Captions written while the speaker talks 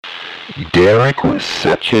Derek was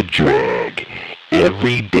such a drag.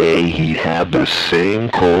 Every day he'd have the same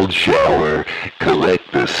cold shower,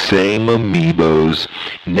 collect the same amiibos,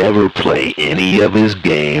 never play any of his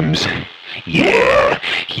games. Yeah,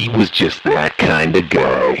 he was just that kind of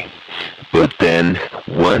guy. But then,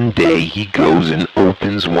 one day he goes and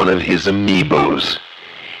opens one of his amiibos.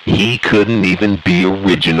 He couldn't even be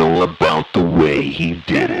original about the way he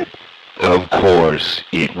did it. Of course,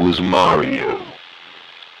 it was Mario.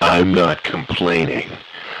 I'm not complaining.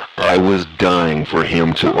 I was dying for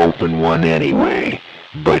him to open one anyway.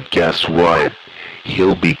 But guess what?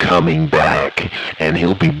 He'll be coming back, and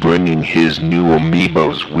he'll be bringing his new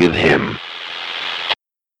amiibos with him.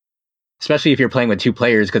 Especially if you're playing with two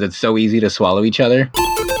players, because it's so easy to swallow each other.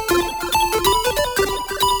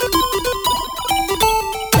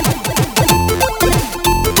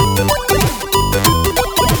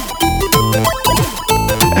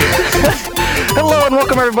 Hello and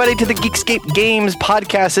welcome everybody to the Geekscape Games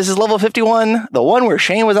podcast. This is level 51, the one where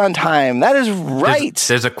Shane was on time. That is right.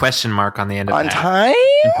 There's a question mark on the end of on that. Time?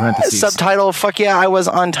 In parentheses. Subtitle, fuck yeah, I was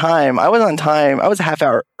on time. I was on time. I was a half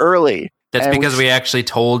hour early. That's And because we actually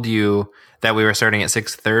told you that we were starting at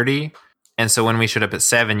 6:30, and so when we showed up at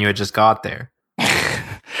 7, you had just got there.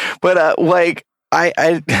 But I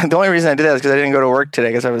the only reason I did that is because I didn't go to work today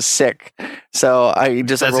because I was sick. So I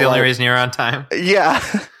just That's the only reason you're on time? Yeah.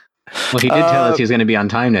 Well, he did tell us he was going to be on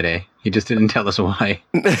time today. He just didn't tell us why.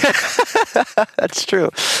 That's true.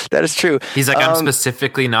 That is true. He's like, I'm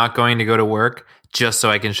specifically not going to go to work just so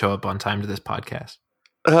I can show up on time to this podcast.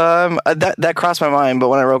 That crossed my mind, but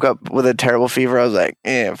when I woke up with a terrible fever, I was like,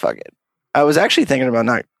 fuck it. I was actually thinking about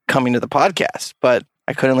not coming to the podcast, but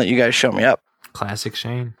I couldn't let you guys show me up. Classic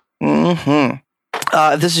Shane.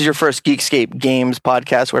 Mm-hmm. This is your first Geekscape Games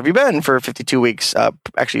podcast. Where have you been for 52 weeks?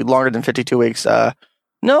 Actually, longer than 52 weeks.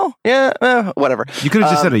 No? Yeah? Whatever. You could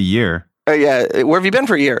have just said a year. Yeah. Where have you been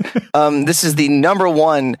for a year? This is the number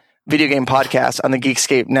one video game podcast on the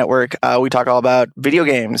Geekscape network. We talk all about video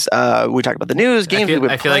games. We talk about the news, games we've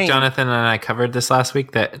been I feel playing. like Jonathan and I covered this last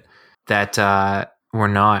week that we're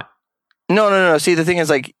not. No. See, the thing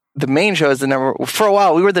is, like, the main show is the number. For a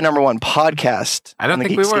while, we were the number one podcast. I don't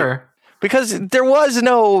think we were. Because there was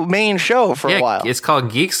no main show for a while. It's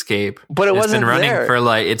called Geekscape. But it wasn't been running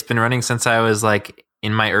there. it's been running since I was like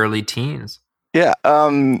in my early teens. Yeah.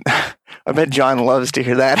 I bet John loves to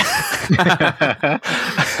hear that.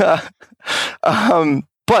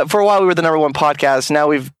 But for a while, we were the number one podcast. Now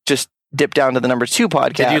we've just dipped down to the number two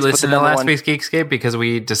podcast. Did you listen to last one... week's Geekscape? Because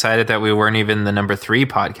we decided that we weren't even the number 3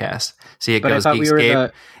 podcast. See, it goes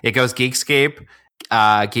Geekscape. It goes Geekscape,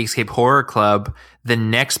 Geekscape Horror Club, the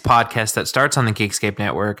next podcast that starts on the Geekscape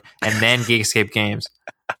network, and then Geekscape Games.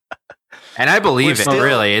 And I believe it.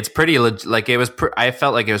 Really, it's pretty. Like it was. I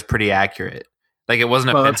felt like it was pretty accurate. Like it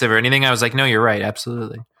wasn't offensive or anything. I was like, no, you're right,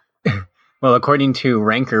 absolutely. Well, according to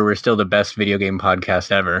Ranker, we're still the best video game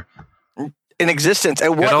podcast ever in existence.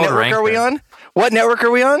 And what network Ranker. are we on? What network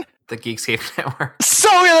are we on? The Geekscape Network. So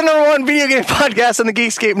we're the number one video game podcast on the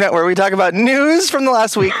Geekscape Network. We talk about news from the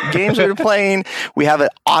last week, games we were playing. We have an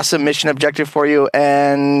awesome mission objective for you,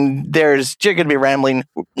 and there's just going to be rambling.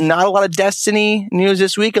 Not a lot of Destiny news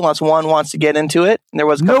this week, unless one wants to get into it. There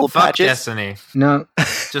was a couple of patches. Destiny. No.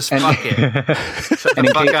 Just fuck it. Shut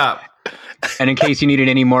the fuck up. And in case you needed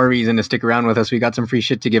any more reason to stick around with us, we got some free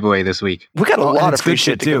shit to give away this week. We got a lot of free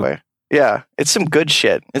shit to give away. Yeah, it's some good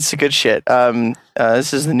shit. It's the good shit.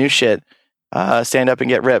 This is the new shit. Stand up and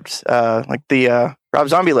get ripped. Like the Rob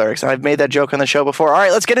Zombie lyrics. And I've made that joke on the show before. All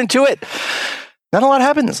right, let's get into it. Not a lot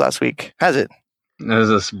happened this last week, has it? It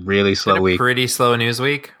was a really slow week. Pretty slow news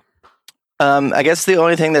week. I guess the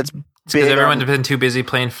only thing that's because everyone's been too busy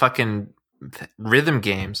playing fucking rhythm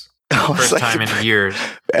games. First time in years.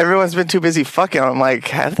 Everyone's been too busy fucking. I'm like,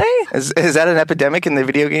 have they? Is that an epidemic in the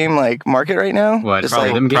video game like market right now? What?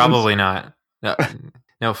 Probably not.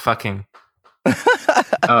 No fucking.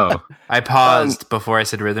 Oh, I paused before I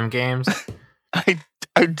said rhythm games. I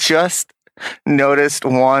just noticed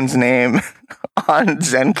Juan's name on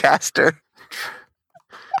Zencaster.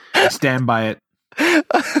 Stand by it.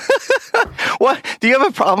 What? Do you have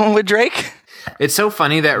a problem with Drake? It's so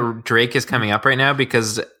funny that Drake is coming up right now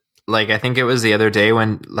because, like, I think it was the other day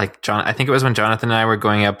when, like, I think it was when Jonathan and I were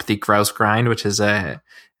going up the Grouse Grind, which is a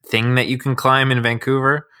thing that you can climb in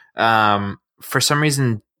Vancouver. For some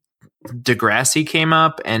reason, Degrassi came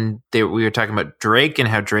up, and we were talking about Drake and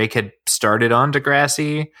how Drake had started on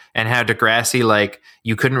Degrassi, and how Degrassi, like,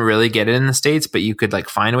 you couldn't really get it in the States, but you could, like,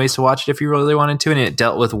 find ways to watch it if you really wanted to, and it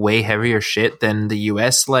dealt with way heavier shit than the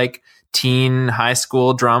US, like, teen high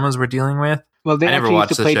school dramas we're dealing with. Well, they actually used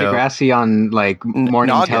to play Degrassi on like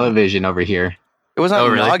morning television over here. It was on Oh,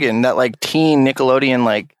 really? Noggin, that like teen Nickelodeon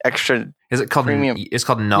like extra. Is it called? Premium. It's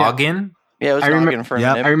called Noggin. Yeah, it was I remember- Noggin for a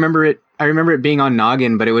Yeah. minute. I remember it. I remember it being on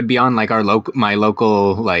Noggin, but it would be on like my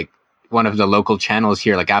local, like one of the local channels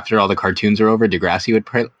here. Like after all the cartoons are over, Degrassi would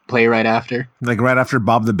play right after. Like right after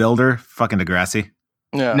Bob the Builder, fucking Degrassi.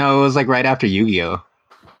 Yeah. No, it was like right after Yu-Gi-Oh!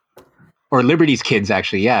 Or Liberty's Kids,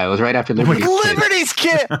 actually. Yeah, it was right after Liberty's Kids. Liberty's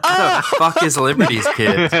Kid. What Oh! the fuck is Liberty's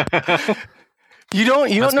Kids? You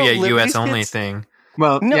don't Must know be a Liberty's U.S. only Kids? thing.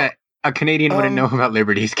 Well, No. yeah, a Canadian wouldn't know Um, about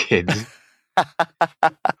Liberty's Kids.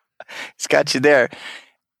 It's got you there.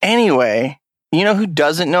 Anyway, you know who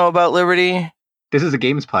doesn't know about Liberty? This is a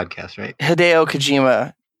games podcast, right? Hideo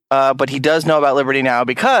Kojima. But he does know about Liberty now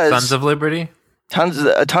because Sons of Liberty. tons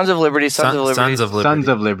of Liberty, Sons of Liberty. Sons of Liberty. Sons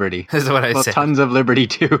of Liberty. This is what I Well, said. Tons of Liberty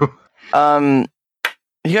too.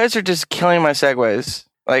 You guys are just killing my segues.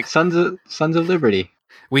 Like, Sons of Liberty.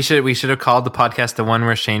 We should have called the podcast the one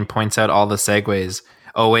where Shane points out all the segues.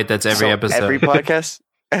 Oh wait, that's every so episode. every podcast,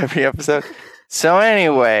 every episode. So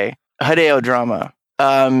anyway, Hideo drama.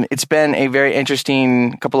 It's been a very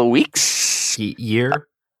interesting couple of weeks. Year.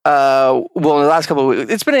 Well, the last couple of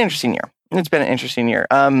weeks, it's been an interesting year.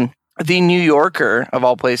 The New Yorker, of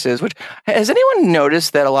all places, which has anyone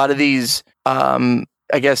noticed that a lot of these,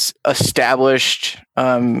 I guess, established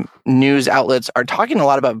news outlets are talking a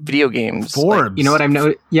lot about video games. Forbes. You know what I've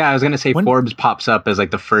noticed? Yeah, I was gonna say When- Forbes pops up as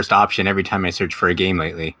like the first option every time I search for a game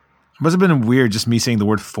lately. Must have been weird just me saying the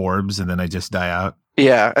word Forbes and then I just die out.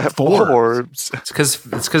 Yeah, Forbes. Forbes. It's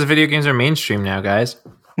because video games are mainstream now, guys.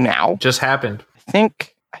 Now, Just happened. I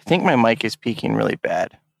think my mic is peaking really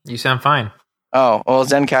bad. You sound fine. Oh, well,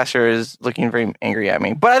 Zencaster is looking very angry at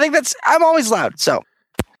me. But I think I'm always loud, so.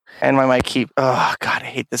 And my mic oh, God, I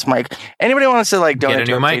hate this mic. Anybody wants to, like, Get donate a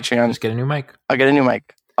to new our mic. Patreon? Just get a new mic. I'll get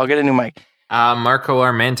a new mic. Marco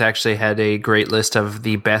Arment actually had a great list of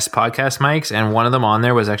the best podcast mics, and one of them on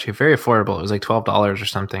there was actually very affordable. It was like $12 or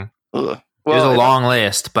something. Ugh. It was Well, a long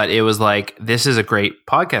list, but it was like, this is a great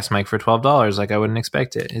podcast mic for $12. Like, I wouldn't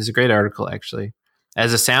expect it. It's a great article, actually.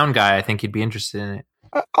 As a sound guy, I think you'd be interested in it.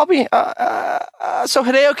 I'll be, so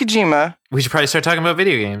Hideo Kojima. We should probably start talking about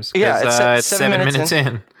video games. 'cause, Yeah, it's it's 7 minutes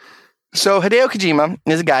in. So Hideo Kojima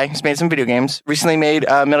is a guy who's made some video games. Recently made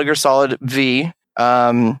Metal Gear Solid V.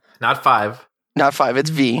 Not 5. Not 5, it's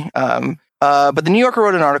V. But the New Yorker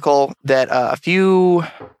wrote an article that a few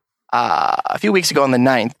weeks ago on the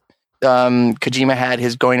 9th, Kojima had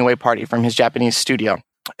his going away party from his Japanese studio.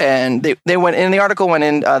 And they went in, the article went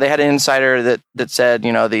in, they had an insider that said,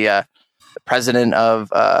 you know, the president of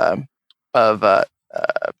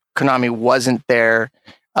Konami wasn't there.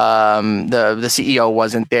 The CEO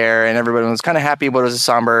wasn't there, and everybody was kind of happy, but it was a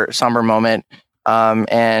somber moment.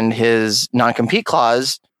 And his non-compete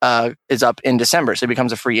clause is up in December, so he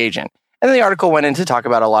becomes a free agent. And then the article went in to talk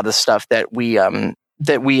about a lot of stuff that we in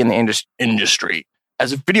the industry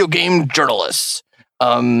as video game journalists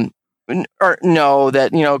know that,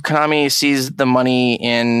 you know, Konami sees the money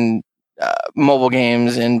in mobile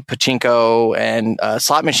games and pachinko and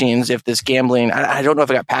slot machines. If this gambling, I don't know if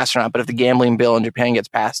it got passed or not, but if the gambling bill in Japan gets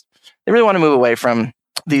passed, they really want to move away from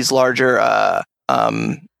these larger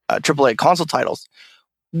AAA console titles.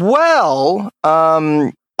 Well,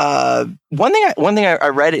 one thing I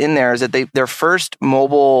read in there is that their first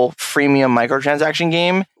mobile freemium microtransaction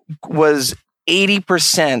game was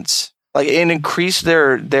 80%. Like, it increased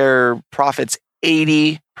their profits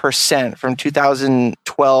 80% from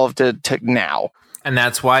 2012 to now. And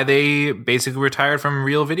that's why they basically retired from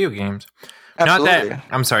real video games.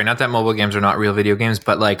 Absolutely. Not that mobile games are not real video games,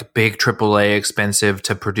 but like big AAA, expensive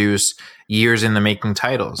to produce, years in the making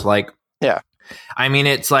titles. Like, Yeah. I mean,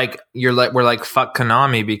 it's like we're like fuck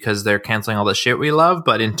Konami because they're canceling all the shit we love,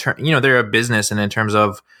 but they're a business, and in terms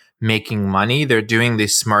of making money, they're doing the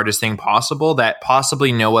smartest thing possible that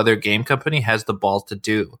possibly no other game company has the balls to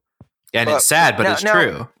do. And it's sad, but it's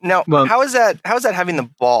true. Now, Well- how is that having the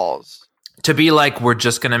balls? To be like, we're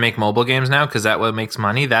just going to make mobile games now because that's what makes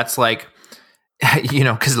money. That's like, you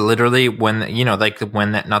know, because literally not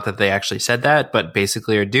that they actually said that, but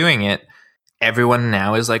basically are doing it. Everyone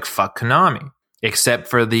now is like, fuck Konami, except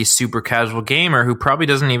for the super casual gamer who probably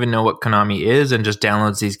doesn't even know what Konami is and just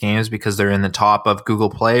downloads these games because they're in the top of Google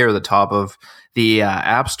Play or the top of the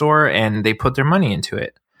App Store, and they put their money into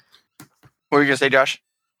it. What were you going to say, Josh?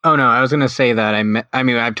 Oh no, I was going to say that I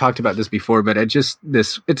mean, I've talked about this before, but it's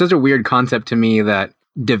such a weird concept to me that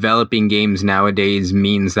developing games nowadays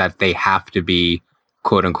means that they have to be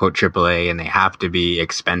quote unquote AAA and they have to be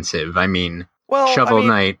expensive. I mean, Well, Shovel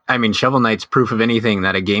Knight's proof of anything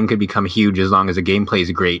that a game could become huge as long as the gameplay is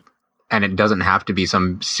great, and it doesn't have to be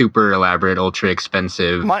some super elaborate, ultra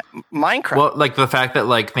expensive. Minecraft. Well, like the fact that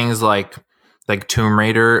like things like like Tomb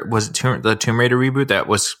Raider, the Tomb Raider reboot that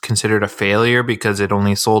was considered a failure because it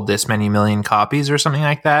only sold this many million copies or something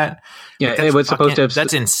like that. Yeah, Like, it was supposed to have.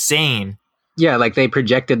 That's insane. Yeah, like they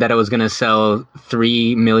projected that it was going to sell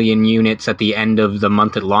 3 million units at the end of the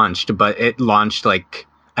month it launched, but it launched like,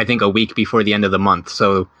 I think, a week before the end of the month.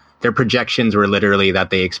 So their projections were literally that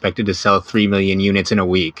they expected to sell 3 million units in a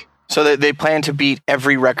week. So they plan to beat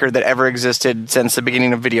every record that ever existed since the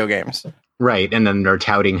beginning of video games. Right, and then they're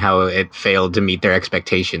touting how it failed to meet their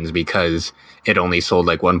expectations because it only sold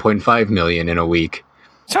like 1.5 million in a week.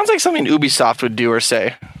 Sounds like something Ubisoft would do or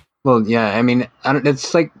say. Well, yeah, I mean,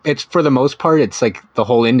 it's for the most part, it's like the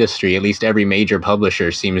whole industry, at least every major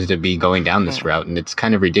publisher seems to be going down this route. And it's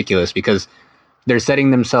kind of ridiculous because they're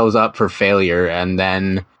setting themselves up for failure and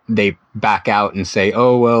then they back out and say,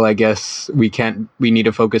 oh, well, I guess we need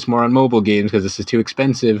to focus more on mobile games because this is too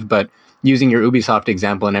expensive. But using your Ubisoft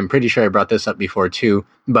example, and I'm pretty sure I brought this up before too,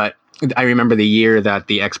 but I remember the year that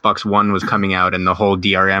the Xbox One was coming out and the whole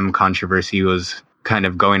DRM controversy was kind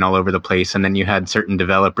of going all over the place. And then you had certain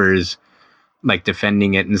developers like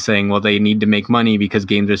defending it and saying, well, they need to make money because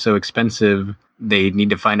games are so expensive. They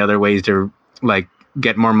need to find other ways to like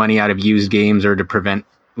get more money out of used games or to prevent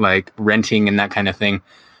like renting and that kind of thing.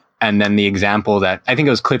 And then the example that I think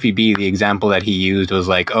it was Cliffy B, the example that he used was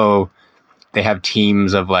like, oh, they have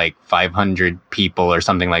teams of like 500 people or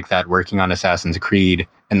something like that working on Assassin's Creed.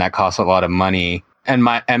 And that costs a lot of money. And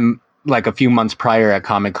like a few months prior at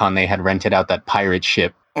Comic-Con, they had rented out that pirate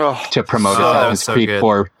ship to promote Assassin's Creed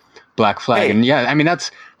for Black Flag. Hey. And yeah, I mean,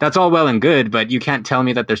 that's all well and good, but you can't tell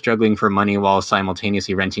me that they're struggling for money while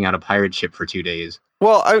simultaneously renting out a pirate ship for 2 days.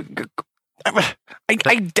 Well,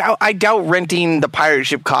 I doubt renting the pirate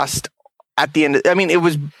ship cost at the end. I mean, it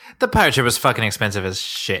was... The pirate ship was fucking expensive as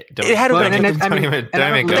shit. They have an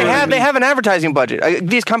advertising budget.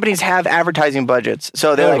 These companies have advertising budgets.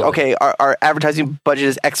 So they're like, okay, our advertising budget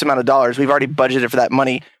is X amount of dollars. We've already budgeted for that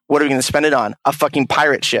money. What are we going to spend it on? A fucking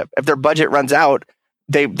pirate ship. If their budget runs out,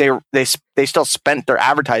 they still spent their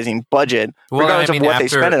advertising budget, regardless of what they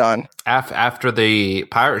spent it on. After the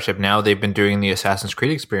pirate ship, now they've been doing the Assassin's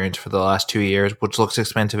Creed experience for the last 2 years, which looks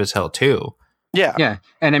expensive as hell too. Yeah.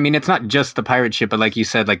 And I mean, it's not just the pirate ship, but like you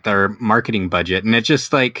said, like their marketing budget. And it's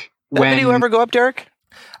just like when... Did the video ever go up, Derek?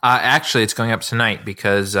 Actually, it's going up tonight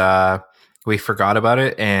because we forgot about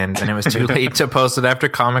it and then it was too late to post it after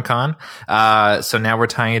Comic-Con. So now we're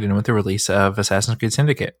tying it in with the release of Assassin's Creed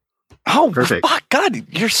Syndicate. Oh, perfect. Fuck, God,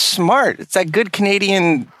 you're smart. It's that good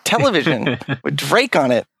Canadian television with Drake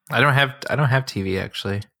on it. I don't have TV,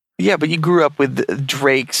 actually. Yeah, but you grew up with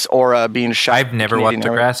Drake's aura being shot. I've never watched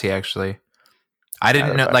Degrassi, actually. I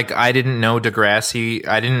didn't know Degrassi.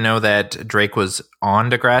 I didn't know that Drake was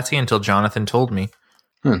on Degrassi until Jonathan told me.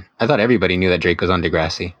 I thought everybody knew that Drake was on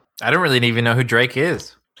Degrassi. I don't really even know who Drake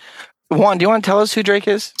is. Juan, do you want to tell us who Drake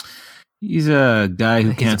is? He's a guy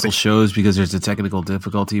who cancels shows because there's a technical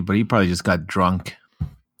difficulty, but he probably just got drunk.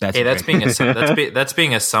 That's being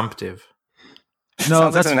assumptive.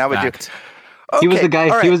 No, that's what I would do. Okay, he was the guy.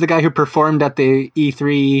 Right. He was the guy who performed at the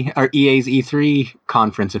E3 or EA's E3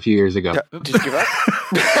 conference a few years ago. Did you give up?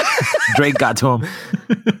 Drake got to him.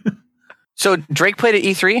 So Drake played at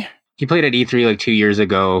E3. He played at E3 like 2 years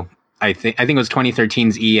ago. I think it was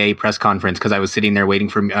 2013's EA press conference because I was sitting there waiting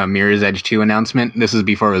for Mirror's Edge 2 announcement. This is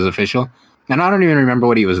before it was official, and I don't even remember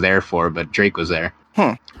what he was there for, but Drake was there.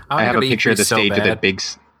 I have a picture of the stage with the big.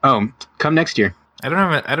 Oh, come next year. I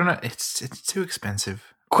don't know. It's too expensive.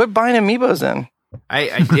 Quit buying amiibos then.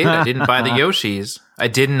 I did. I didn't buy the Yoshis. I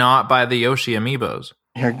did not buy the Yoshi amiibos.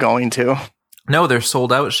 You're going to? No, they're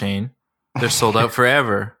sold out, Shane. They're sold out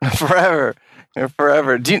forever. Forever.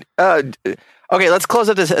 Do you, okay, let's close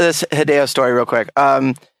up this Hideo story real quick.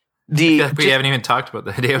 We haven't even talked about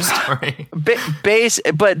the Hideo story.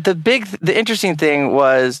 But the interesting thing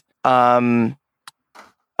was the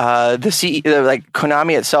CEO, like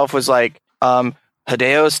Konami itself was like,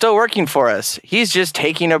 Hideo is still working for us. He's just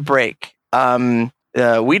taking a break.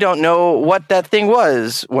 We don't know what that thing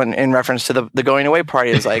was when in reference to the going away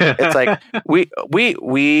party. It's like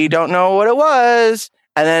we don't know what it was.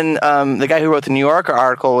 And then the guy who wrote the New Yorker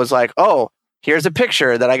article was like, oh, here's a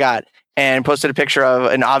picture that I got, and posted a picture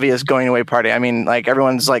of an obvious going away party. I mean, like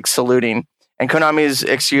everyone's like saluting. And Konami's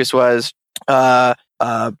excuse was, oh,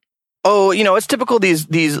 it's typical these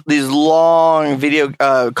long video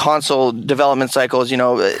console development cycles. They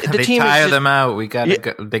tire them out.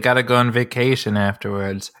 They gotta go on vacation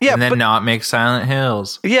afterwards. Yeah, and then not make Silent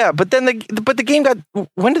Hills. Yeah, but then the game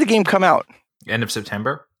when did the game come out? End of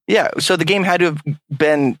September. Yeah, so the game had to have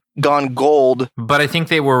gone gold. But I think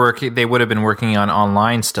they would have been working on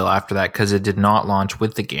online still after that because it did not launch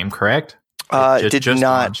with the game. Correct? It did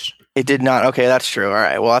not. Launched. It did not. Okay, that's true. All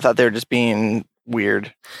right. Well, I thought they were just being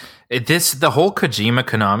weird. The whole Kojima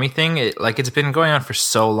Konami thing, it's been going on for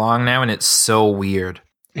so long now, and it's so weird.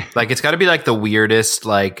 Like, it's got to be like the weirdest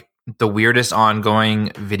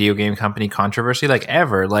ongoing video game company controversy like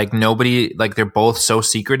ever. Like, nobody, like, they're both so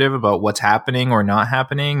secretive about what's happening or not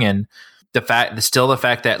happening, and the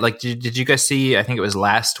fact that, like, did you guys see? I think it was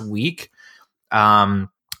last week.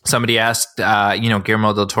 Somebody asked,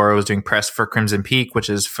 Guillermo del Toro was doing press for Crimson Peak, which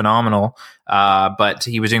is phenomenal. But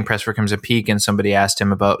he was doing press for Crimson Peak, and somebody asked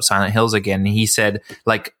him about Silent Hills again. And he said,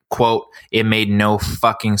 like, quote, "It made no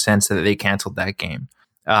fucking sense that they canceled that game."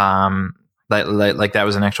 Like that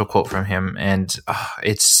was an actual quote from him. And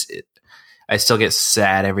I still get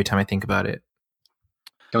sad every time I think about it.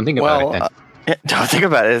 Don't think about it then. Don't think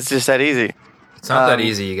about it. It's just that easy. It's not that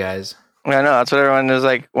easy, you guys. I know, that's what everyone is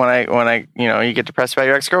like when I you get depressed about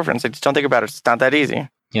your ex-girlfriend. It's like, just don't think about it. It's not that easy.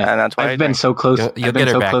 Yeah, and that's why I've been so close. You'll get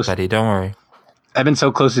her back, buddy. Don't worry. I've been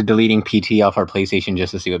so close to deleting PT off our PlayStation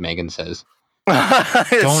just to see what Megan says.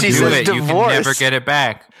 Don't she do says it. divorce. You can never get it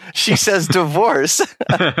back. She says divorce.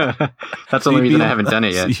 That's the only reason I haven't done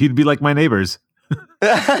it yet. You'd be like my neighbors.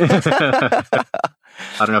 I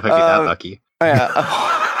don't know if I'd be that lucky. Yeah.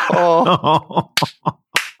 Oh.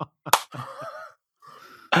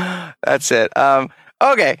 That's it.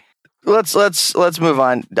 Okay, let's move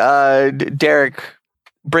on. Derek,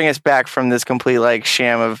 bring us back from this complete like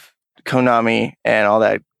sham of Konami and all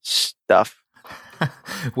that stuff.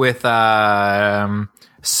 With so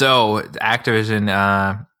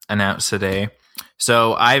Activision announced today.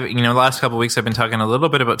 So the last couple of weeks I've been talking a little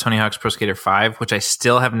bit about Tony Hawk's Pro Skater 5, which I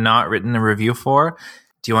still have not written a review for.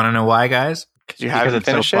 Do you want to know why, guys? Because it's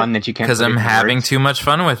so fun that you can't. Because I'm having too much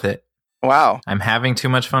fun with it. Wow. I'm having too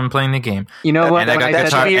much fun playing the game. You know what? And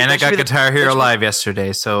I got Guitar Hero Live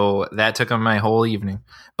yesterday, so that took up my whole evening.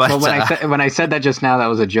 But when I said that just now, that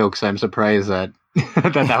was a joke, so I'm surprised that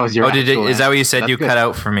that was your. Oh, is that what you said? That's you good. Cut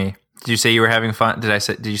out for me. Did you say you were having fun?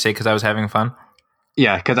 Did you say because I was having fun?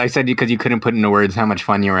 Yeah, because I said because you couldn't put into words how much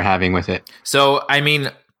fun you were having with it. So I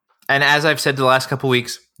mean, and as I've said the last couple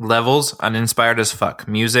weeks, levels uninspired as fuck,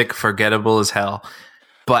 music forgettable as hell.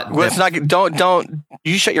 But it's not. Don't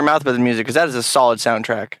you shut your mouth about the music, because that is a solid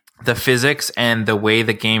soundtrack. The physics and the way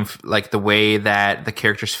the game, like the way that the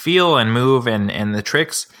characters feel and move and the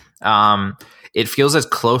tricks, it feels as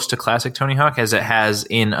close to classic Tony Hawk as it has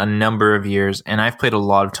in a number of years. And I've played a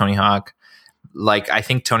lot of Tony Hawk. Like, I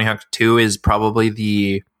think Tony Hawk 2 is probably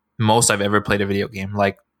the most I've ever played a video game.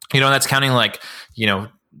 Like, that's counting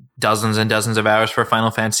dozens and dozens of hours for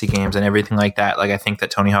Final Fantasy games and everything like that. Like, I think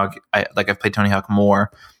that Tony Hawk, I've played Tony Hawk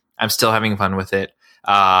more. I'm still having fun with it.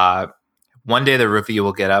 One day the review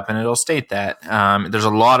will get up and it'll state that. There's a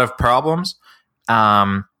lot of problems,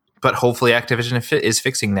 but hopefully Activision is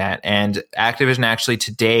fixing that. And Activision actually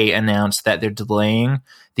today announced that they're delaying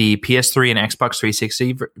the PS3 and Xbox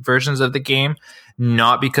 360 versions of the game,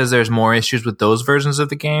 not because there's more issues with those versions of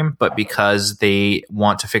the game, but because they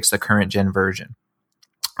want to fix the current gen version.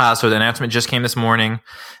 So the announcement just came this morning.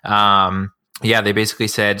 They basically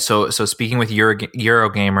said, so speaking with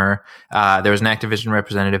Eurogamer, there was an Activision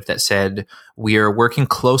representative that said, "We are working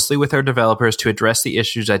closely with our developers to address the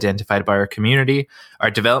issues identified by our community. Our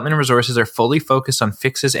development resources are fully focused on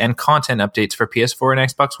fixes and content updates for PS4 and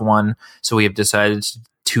Xbox One, so we have decided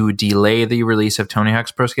to delay the release of Tony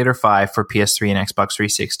Hawk's Pro Skater 5 for PS3 and Xbox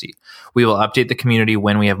 360. We will update the community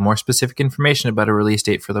when we have more specific information about a release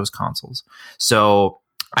date for those consoles." So,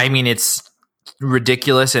 I mean, it's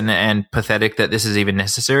ridiculous and pathetic that this is even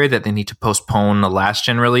necessary, that they need to postpone the last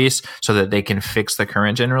gen release so that they can fix the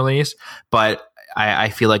current gen release. But I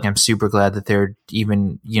feel like I'm super glad that they're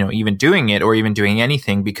even doing it, or even doing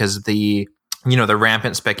anything, because the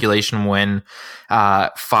rampant speculation when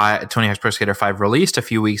Tony Hawk's Pro Skater 5 released a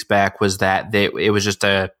few weeks back was that it was just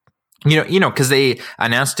a because they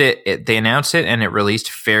announced it, and it released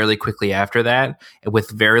fairly quickly after that with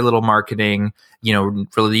very little marketing. Review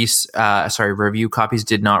copies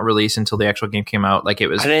did not release until the actual game came out. Like, it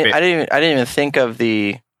was. I didn't even think of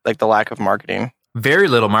the lack of marketing. Very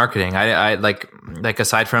little marketing. I like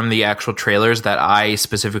aside from the actual trailers that I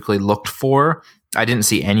specifically looked for, I didn't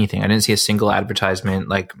see anything. I didn't see a single advertisement,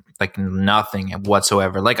 like nothing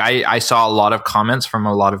whatsoever. Like, I saw a lot of comments from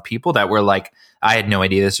a lot of people that were like, I had no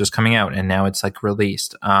idea this was coming out, and now it's like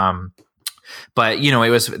released. But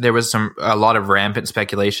there was a lot of rampant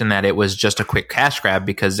speculation that it was just a quick cash grab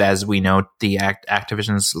because, as we know, the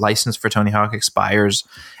Activision's license for Tony Hawk expires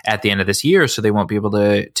at the end of this year, so they won't be able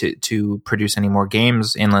to produce any more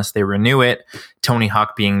games unless they renew it. Tony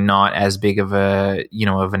Hawk being not as big of a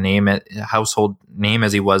household name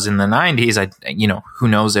as he was in the 90s, who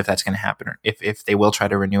knows if that's going to happen or if they will try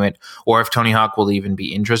to renew it, or if Tony Hawk will even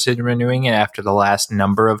be interested in renewing it after the last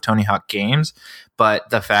number of Tony Hawk games. But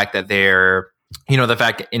the fact that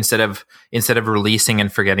instead of releasing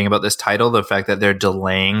and forgetting about this title, the fact that they're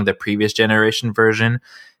delaying the previous generation version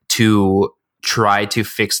to try to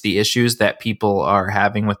fix the issues that people are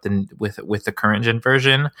having with the current gen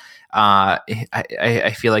version,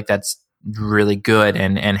 I feel like that's really good.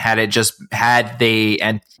 And had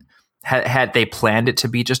they planned it to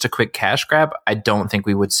be just a quick cash grab, I don't think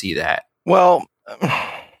we would see that. Well,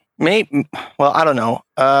 I don't know.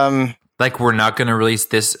 Like, we're not going to release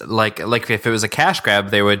this, like if it was a cash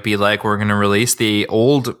grab, they would be like, we're going to release the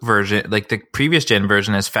old version, like the previous gen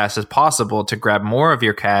version, as fast as possible to grab more of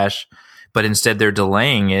your cash. But instead, they're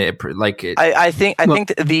delaying it. I think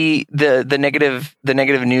the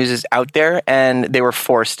negative news is out there, and they were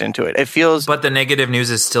forced into it. It feels, but the negative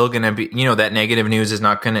news is still going to be, that negative news is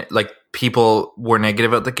not going to, like, people were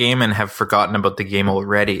negative about the game and have forgotten about the game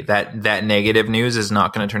already. That negative news is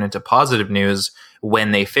not going to turn into positive news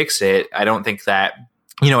when they fix it. I don't think that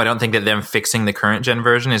them fixing the current gen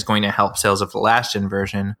version is going to help sales of the last gen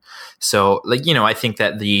version. So, I think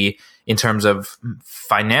that in terms of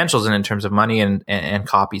financials and in terms of money and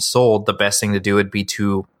copies sold, the best thing to do would be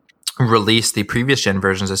to release the previous gen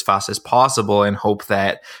versions as fast as possible and hope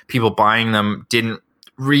that people buying them didn't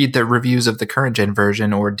read the reviews of the current gen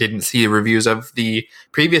version or didn't see the reviews of the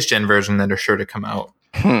previous gen version that are sure to come out.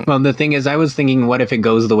 Well, the thing is, I was thinking, what if it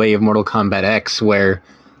goes the way of Mortal Kombat X, where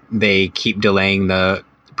they keep delaying the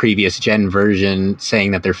previous gen version,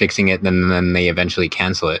 saying that they're fixing it, and then they eventually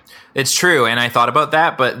cancel it. It's true, and I thought about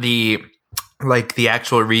that, but the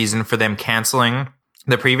actual reason for them canceling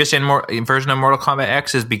the previous version of Mortal Kombat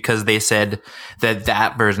X is because they said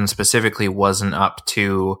that version specifically wasn't up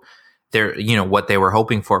to their, what they were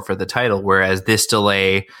hoping for the title, whereas this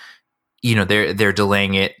delay, they're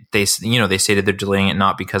delaying it. They stated they're delaying it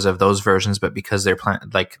not because of those versions, but because they're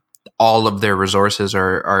all of their resources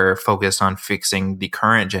are focused on fixing the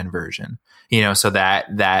current gen version, so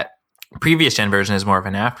that previous gen version is more of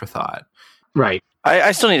an afterthought. Right.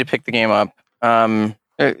 I still need to pick the game up.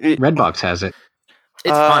 Redbox has it.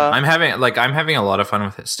 It's fun. I'm having a lot of fun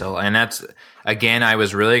with it still. And that's, again, I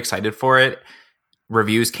was really excited for it.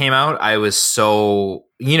 Reviews came out. I was so,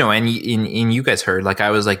 and you guys heard, I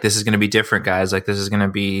was like, this is going to be different, guys. This is going to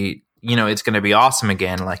be, it's going to be awesome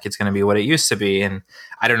again. It's going to be what it used to be. And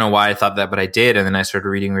I don't know why I thought that, but I did. And then I started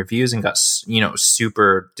reading reviews and got,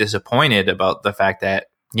 super disappointed about the fact that,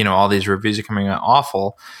 all these reviews are coming out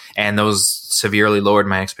awful, and those severely lowered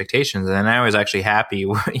my expectations. And I was actually happy.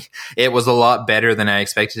 It was a lot better than I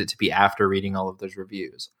expected it to be after reading all of those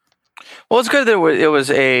reviews. Well, it's good that it was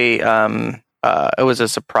a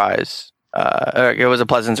surprise. It was a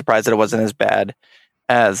pleasant surprise that it wasn't as bad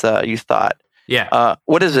as you thought. Yeah.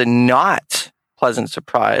 What is a not pleasant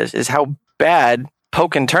surprise is how bad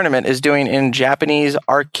Pokken Tournament is doing in Japanese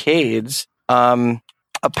arcades.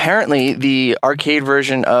 Apparently, the arcade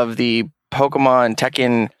version of the Pokemon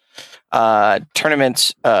Tekken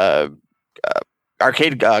tournaments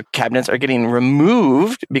arcade cabinets are getting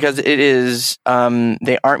removed because it is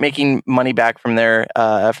they aren't making money back from their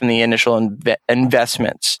from the initial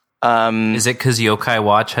investments. Is it because Yokai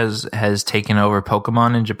Watch has taken over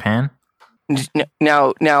Pokemon in Japan?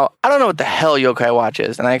 Now, I don't know what the hell Yokai Watch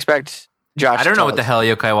is, and I expect Josh. I don't know what the hell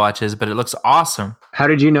Yokai Watch is, but it looks awesome. How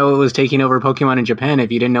did you know it was taking over Pokemon in Japan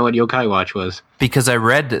if you didn't know what Yokai Watch was? Because I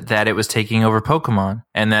read that it was taking over Pokemon,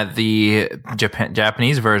 and that the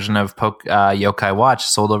Japanese version of Yokai Watch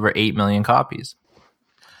sold over 8 million copies.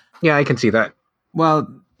 Yeah, I can see that. Well,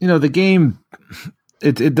 the game,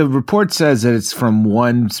 the report says that it's from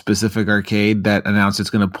one specific arcade that announced it's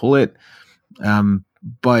going to pull it,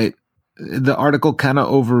 but the article kind of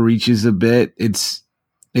overreaches a bit.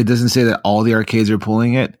 It doesn't say that all the arcades are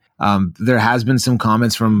pulling it. There has been some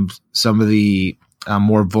comments from some of the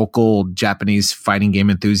more vocal Japanese fighting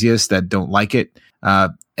game enthusiasts that don't like it.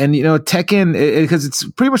 And Tekken, because it's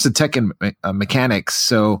pretty much the Tekken mechanics,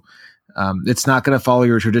 so it's not going to follow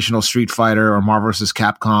your traditional Street Fighter or Marvel vs.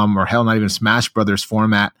 Capcom or hell, not even Smash Brothers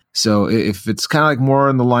format. So if it's kind of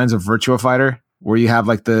more in the lines of Virtua Fighter, where you have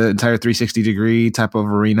the entire 360 degree type of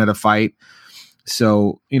arena to fight.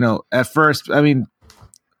 So, at first,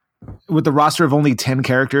 with the roster of only 10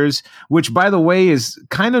 characters, which by the way is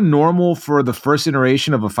kind of normal for the first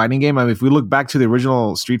iteration of a fighting game. I mean, if we look back to the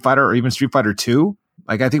original Street Fighter or even Street Fighter 2,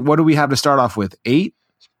 like I think, what do we have to start off with? 8?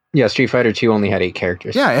 Yeah, Street Fighter 2 only had 8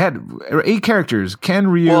 characters. Yeah, it had 8 characters. Ken,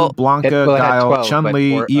 Ryu, Blanca, Guile,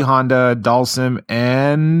 Chun-Li, E. Honda, Dalsim,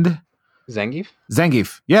 and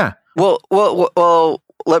Zangief. Yeah. Well,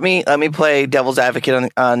 let me play devil's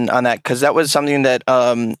advocate on that, because that was something that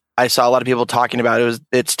I saw a lot of people talking about.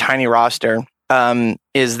 Its tiny roster.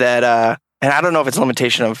 Is that and I don't know if it's a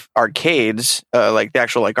limitation of arcades, like the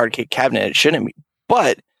actual like arcade cabinet. It shouldn't be,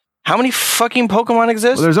 but how many fucking Pokemon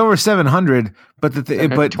exist? Well, there's over 700, but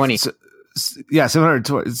 720. Yeah,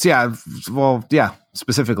 720. Yeah, well, yeah,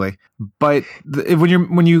 specifically. But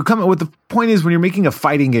when you come with the point is, when you're making a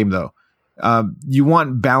fighting game though, you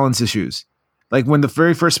want balance issues. Like when the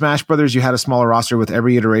very first Smash Brothers, you had a smaller roster. With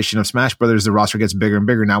every iteration of Smash Brothers, the roster gets bigger and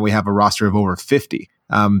bigger. Now we have a roster of over 50.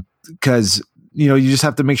 Because you just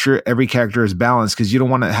have to make sure every character is balanced, because you don't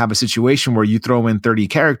want to have a situation where you throw in 30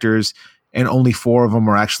 characters and only 4 of them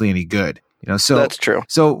are actually any good. So that's true.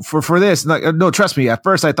 So for this, no, trust me. At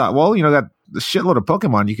first, I thought, well, got the shitload of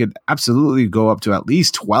Pokemon. You could absolutely go up to at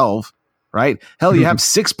least 12. Right? Hell, you have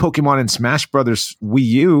 6 Pokemon in Smash Brothers Wii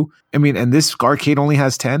U. I mean, and this arcade only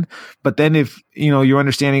has 10. But then if, you're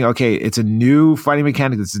understanding, okay, it's a new fighting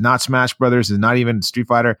mechanic. This is not Smash Brothers. It's not even Street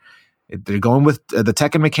Fighter. They're going with the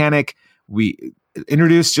Tekken mechanic. We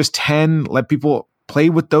introduced just 10, let people play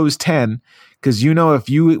with those 10. Because, if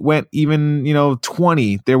you went even,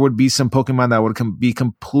 20, there would be some Pokemon that would be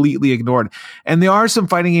completely ignored. And there are some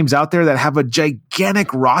fighting games out there that have a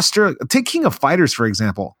gigantic roster. Take King of Fighters, for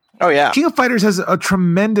example. Oh, yeah. King of Fighters has a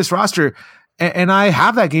tremendous roster, and I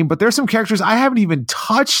have that game, but there's some characters I haven't even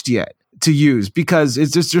touched yet to use, because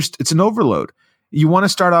it's just it's an overload. You want to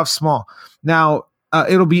start off small. Now,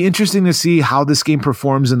 it'll be interesting to see how this game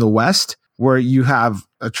performs in the West, where you have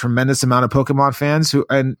a tremendous amount of Pokemon fans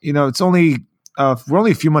and it's only we're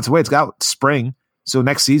only a few months away. It's out spring, so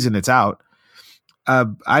next season it's out.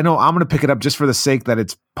 I know I'm going to pick it up just for the sake that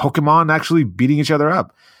it's Pokemon actually beating each other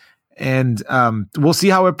up. And we'll see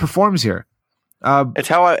how it performs here. It's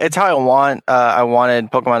how I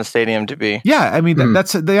wanted Pokemon Stadium to be. Yeah, I mean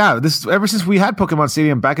that's this ever since we had Pokemon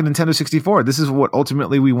Stadium back in Nintendo 64. This is what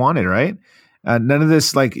ultimately we wanted, right? None of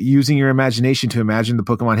this like using your imagination to imagine the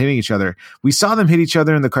Pokemon hitting each other. We saw them hit each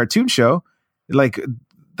other in the cartoon show. Like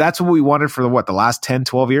that's what we wanted for the last 10,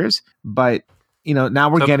 12 years. But now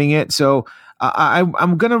we're getting it. So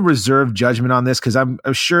I'm going to reserve judgment on this, because I'm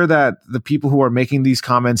sure that the people who are making these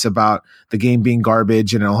comments about the game being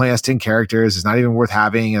garbage and it only has 10 characters, it's not even worth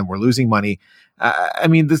having, and we're losing money. I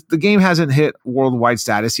mean, the game hasn't hit worldwide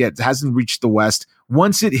status yet. It hasn't reached the West.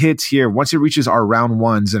 Once it hits here, once it reaches our round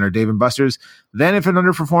ones and our Dave & Buster's, then if it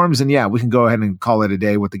underperforms, then yeah, we can go ahead and call it a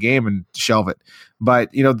day with the game and shelve it.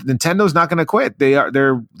 But Nintendo's not going to quit. They are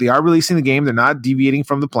releasing the game. They're not deviating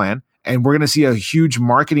from the plan. And we're going to see a huge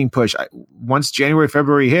marketing push. Once January,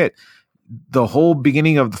 February hit, the whole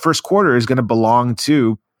beginning of the first quarter is going to belong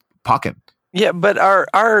to Pokken. Yeah, but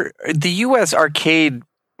the U.S. arcade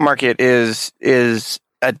market is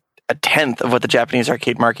a tenth of what the Japanese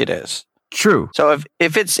arcade market is. True. So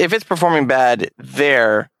if it's performing bad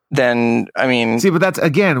there, then I mean, see, but that's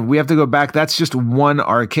again, we have to go back. That's just one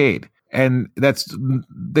arcade. And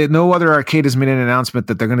no other arcade has made an announcement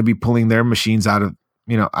that they're going to be pulling their machines out of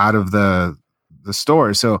the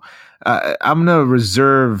store. So I'm going to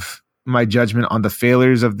reserve my judgment on the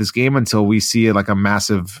failures of this game until we see like a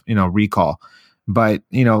massive, recall. But,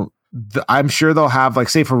 I'm sure they'll have, like,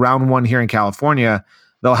 say for round 1 here in California,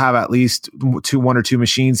 they'll have at least one or two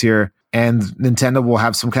machines here, and Nintendo will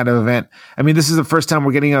have some kind of event. I mean, this is the first time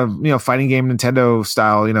we're getting a fighting game Nintendo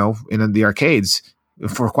style, in the arcades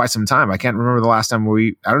for quite some time. I can't remember the last time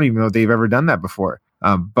I don't even know if they've ever done that before.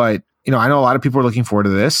 But I know a lot of people are looking forward to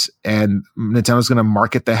this, and Nintendo's going to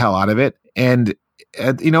market the hell out of it. And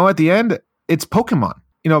at the end, it's Pokemon.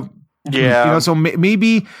 Yeah. So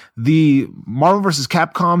maybe the Marvel vs.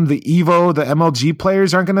 Capcom, the Evo, the MLG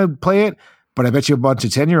players aren't going to play it, but I bet you a bunch of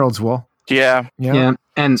 10-year-olds will. Yeah. Yeah.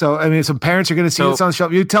 And so I mean, some parents are going to see this on the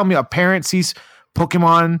shelf. You tell me a parent sees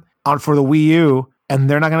Pokemon on for the Wii U, and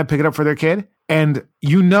they're not going to pick it up for their kid, and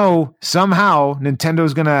somehow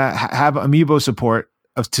Nintendo's going to have Amiibo support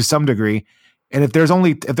to some degree. And if there are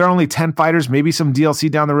only 10 fighters, maybe some DLC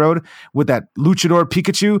down the road with that Luchador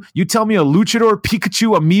Pikachu, you tell me a Luchador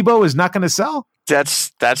Pikachu Amiibo is not going to sell?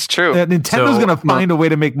 That's true. Nintendo's going to find a way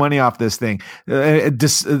to make money off this thing.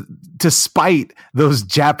 Despite those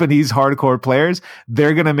Japanese hardcore players,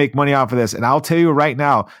 they're going to make money off of this. And I'll tell you right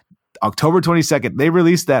now, October 22nd, they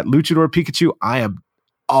released that Luchador Pikachu. I am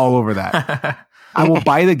all over that. I will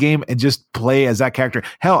buy the game and just play as that character.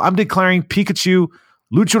 Hell, I'm declaring Pikachu,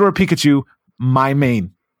 Luchador Pikachu, my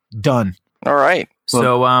main. Done. All right.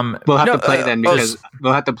 So we'll have to play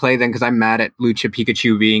then because I'm mad at Lucha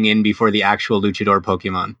Pikachu being in before the actual Luchador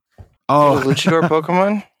Pokemon. Oh, Luchador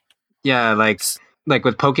Pokemon? Yeah, like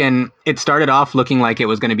with Pokken, it started off looking like it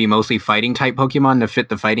was going to be mostly fighting type Pokemon to fit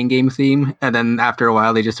the fighting game theme, and then after a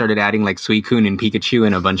while they just started adding like Suicune and Pikachu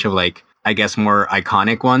and a bunch of like I guess more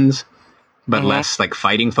iconic ones, but less like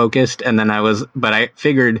fighting focused. And then I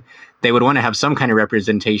figured they would want to have some kind of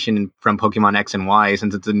representation from Pokemon X and Y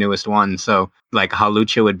since it's the newest one. So like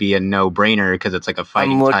Hawlucha would be a no-brainer because it's like a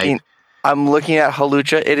fighting type. I'm looking at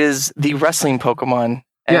Hawlucha. It is the wrestling Pokemon.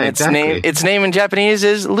 And Yeah, exactly. its name in Japanese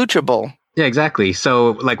is Lucha Bull. Yeah, exactly.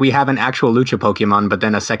 So like we have an actual Lucha Pokemon, but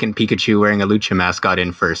then a second Pikachu wearing a Lucha mask got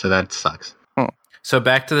in first, so that sucks. So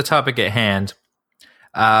back to the topic at hand.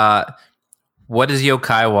 What is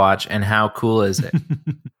Yokai Watch and how cool is it?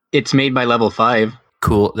 It's made by Level 5.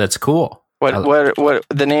 Cool. That's cool. What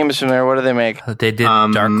the name is familiar. What do they make? They did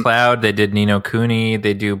Dark Cloud. They did Ni no Kuni.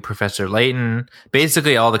 They do Professor Layton.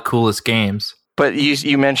 Basically all the coolest games. But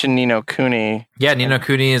you mentioned Ni no Kuni. Yeah, Ni no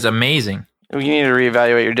Kuni is amazing. You need to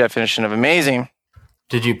reevaluate your definition of amazing.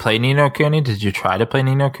 Did you play Ni no Kuni? Did you try to play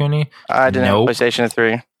Ni no Kuni? I didn't have a PlayStation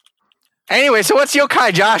 3. Anyway, so what's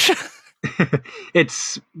Yokai, Josh?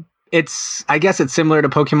 It's I guess it's similar to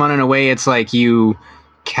Pokemon in a way. It's like you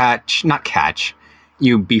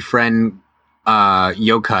you befriend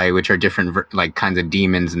yokai, which are different like kinds of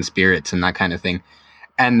demons and spirits and that kind of thing.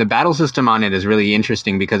 And the battle system on it is really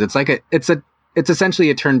interesting because it's essentially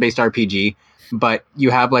a turn-based RPG, but you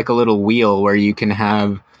have like a little wheel where you can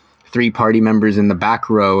have 3 party members in the back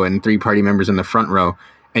row and 3 party members in the front row,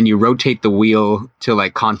 and you rotate the wheel to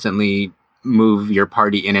like constantly move your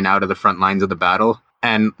party in and out of the front lines of the battle.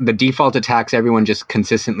 And the default attacks, everyone just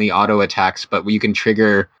consistently auto attacks, but you can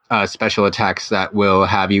trigger special attacks that will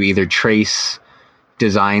have you either trace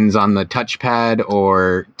designs on the touchpad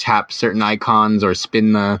or tap certain icons or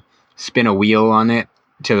spin a wheel on it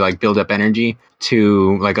to like build up energy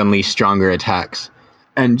to like unleash stronger attacks.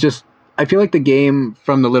 And just, I feel like the game,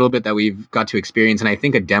 from the little bit that we've got to experience, and I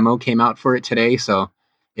think a demo came out for it today. So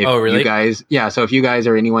if you guys, so if you guys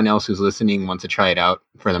or anyone else who's listening wants to try it out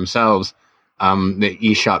for themselves, the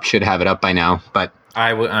eShop should have it up by now. But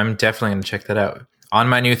I'm definitely going to check that out on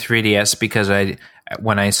my new 3DS because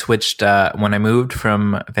when I moved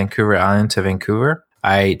from Vancouver Island to Vancouver,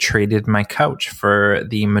 I traded my couch for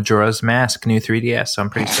the Majora's Mask new 3DS. So I'm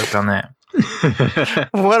pretty stoked on that.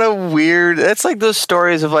 What a weird... That's like those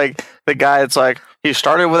stories of like the guy that's like, he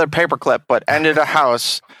started with a paperclip but ended a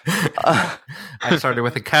house. I started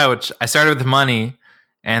with a couch. I started with money,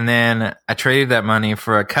 and then I traded that money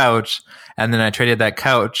for a couch, and then I traded that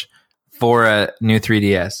couch for a new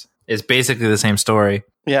 3DS. It's basically the same story.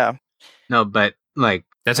 Yeah. No, but like...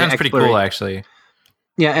 That sounds pretty cool, actually.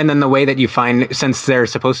 Yeah, and then the way that you find... Since they're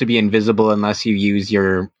supposed to be invisible unless you use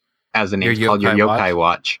your... As the name's called, your Yokai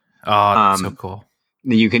Watch. Oh, that's so cool.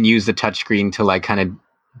 You can use the touchscreen to like kind of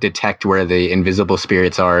detect where the invisible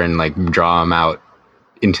spirits are and like draw them out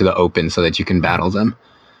into the open so that you can battle them.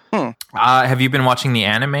 Have you been watching the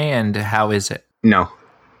anime, and how is it? No,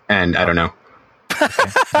 and I don't know.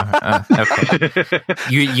 Okay.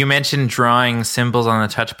 You mentioned drawing symbols on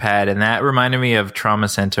the touchpad, and that reminded me of Trauma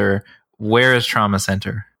Center. Where is Trauma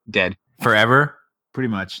Center? Dead. Forever? Pretty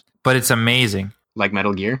much. But it's amazing. Like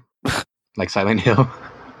Metal Gear? Like Silent Hill?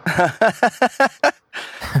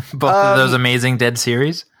 Both of those amazing Dead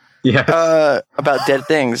series? Yeah. About dead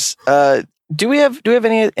things. Do we have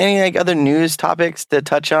any like other news topics to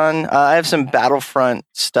touch on? I have some Battlefront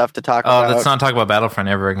stuff to talk about. Oh, let's not talk about Battlefront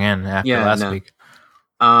ever again after last week.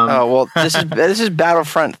 This is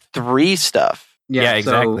Battlefront 3 stuff. Yeah,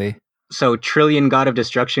 exactly. So Trillion God of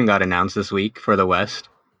Destruction got announced this week for the West.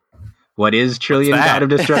 What is Trillion God of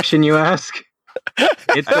Destruction, you ask?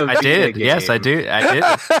 It's a I did. game. Yes, I do. I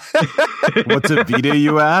did. What's a Vita,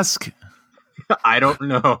 you ask? I don't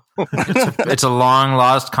know. It's a long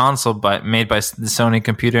lost console, but made by the Sony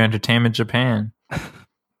Computer Entertainment Japan.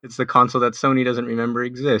 It's the console that Sony doesn't remember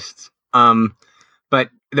exists. But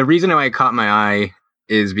the reason why it caught my eye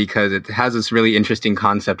is because it has this really interesting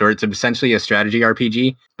concept, or it's essentially a strategy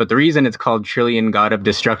RPG. But the reason it's called Trillion God of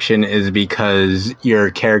Destruction is because your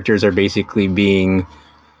characters are basically being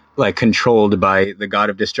like controlled by the God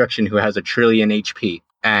of Destruction, who has 1 trillion HP.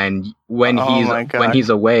 And when he's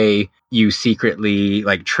away, you secretly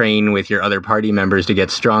like train with your other party members to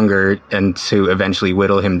get stronger and to eventually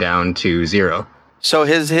whittle him down to 0. So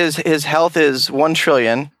his health is 1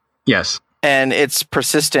 trillion. Yes. And it's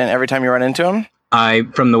persistent every time you run into him?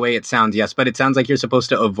 From the way it sounds, yes, but it sounds like you're supposed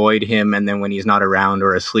to avoid him, and then when he's not around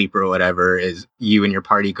or asleep or whatever, is you and your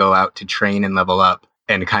party go out to train and level up,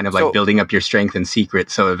 and kind of like building up your strength in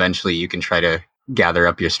secret, so eventually you can try to gather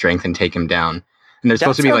up your strength and take him down. And there's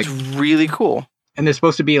supposed to be like really cool. And there's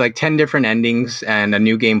supposed to be like 10 different endings and a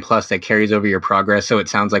new game plus that carries over your progress. So it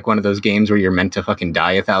sounds like one of those games where you're meant to fucking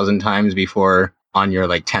die 1,000 times before on your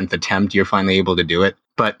like 10th attempt you're finally able to do it.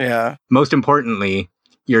 But most importantly,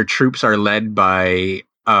 your troops are led by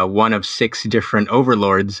one of 6 different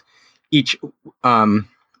overlords, each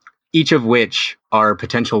of which are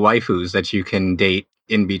potential waifus that you can date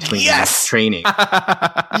in between training.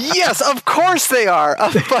 Yes, of course they are.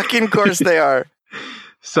 Of fucking course they are.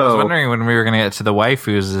 So I was wondering when we were going to get to the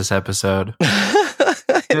waifus this episode.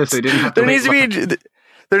 There needs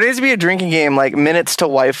to be a drinking game like Minutes to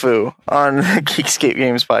Waifu on the Geekscape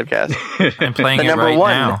Games podcast. I'm playing the it number right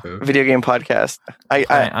one now. Video game podcast.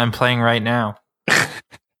 I'm playing right now.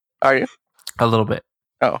 Are you? A little bit.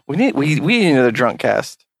 Oh, we need another drunk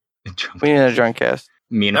cast. We need another drunk cast.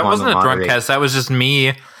 That wasn't a drunk cast. That was just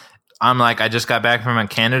me. I'm like, I just got back from a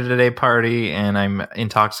Canada Day party and I'm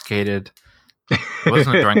intoxicated. It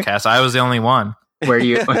wasn't a drunk cast. I was the only one. Where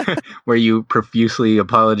you profusely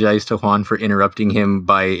apologized to Juan for interrupting him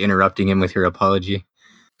by interrupting him with your apology.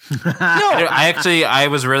 No, I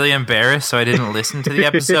was really embarrassed, so I didn't listen to the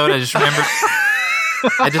episode. I just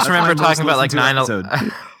remember talking about like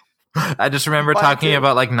 9/11. I just remember talking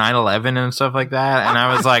about like 9/11 and stuff like that, and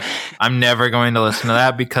I was like, I'm never going to listen to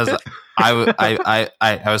that because I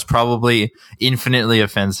was probably infinitely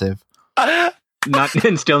offensive.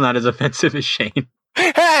 Still not as offensive as Shane.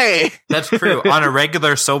 Hey, that's true. On a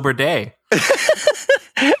regular sober day.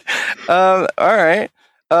 All right.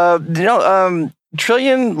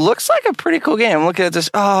 Trillion looks like a pretty cool game. Look at this.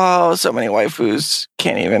 Oh, so many waifus.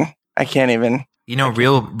 I can't even. You know,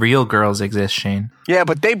 real girls exist, Shane. Yeah,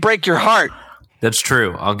 but they break your heart. That's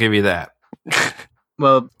true. I'll give you that.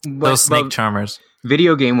 Those snake charmers.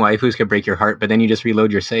 Video game waifus could break your heart, but then you just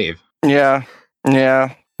reload your save. Yeah.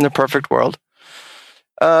 In the perfect world.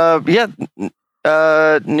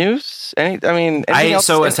 News? Anything else?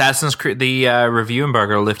 So Assassin's Creed, the review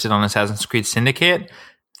embargo lifted on Assassin's Creed Syndicate.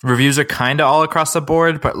 Reviews are kind of all across the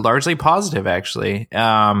board, but largely positive, actually.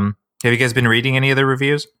 Have you guys been reading any of the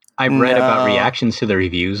reviews? I've read about reactions to the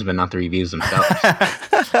reviews, but not the reviews themselves.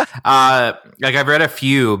 I've read a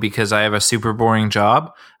few because I have a super boring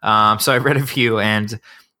job. So I've read a few, and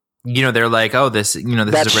they're like, oh, this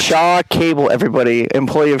that's is Shaw Cable, everybody,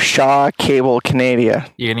 employee of Shaw Cable Canada.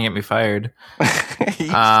 You're gonna get me fired.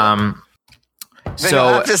 So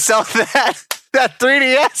you'll have to sell that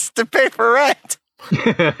 3DS to pay for rent.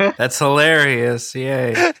 That's hilarious!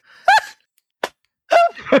 Yay!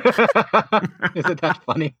 Isn't that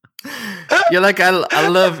funny? You're like,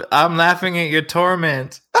 I'm laughing at your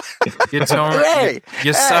torment. Your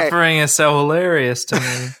suffering is so hilarious to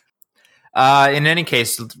me. In any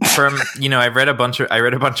case, I read a bunch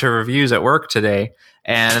of reviews at work today,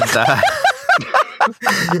 and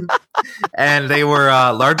and they were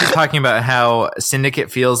largely talking about how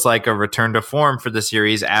Syndicate feels like a return to form for the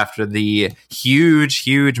series after the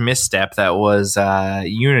huge misstep that was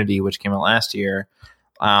Unity, which came out last year.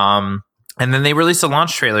 And then they released a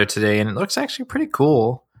launch trailer today, and it looks actually pretty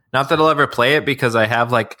cool. Not that I'll ever play it because I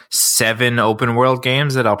have like 7 open world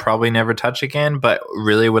games that I'll probably never touch again, but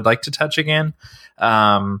really would like to touch again.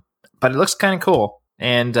 But it looks kind of cool.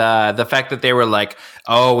 And the fact that they were like,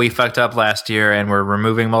 oh, we fucked up last year and we're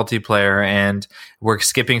removing multiplayer and we're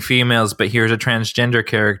skipping females, but here's a transgender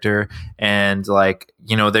character. And like,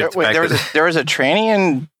 there was a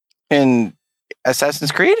tranny in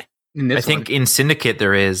Assassin's Creed? I think in Syndicate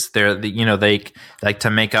there is. They like to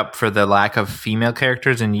make up for the lack of female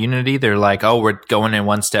characters in Unity. They're like, oh, we're going in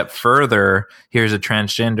one step further. Here's a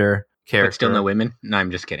transgender character. But still no women? No, I'm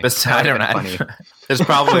just kidding. But I don't know. There's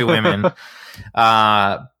probably women.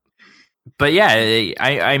 But yeah,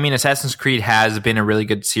 I mean, Assassin's Creed has been a really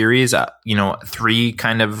good series. 3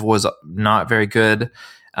 kind of was not very good.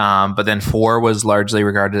 But then 4 is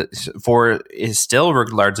still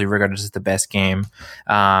regarded as the best game.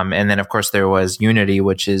 And then of course there was Unity,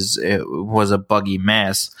 which was a buggy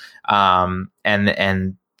mess. And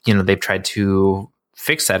they've tried to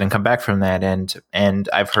fix that and come back from that. And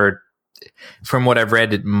I've heard from what I've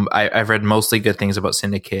read, I've read mostly good things about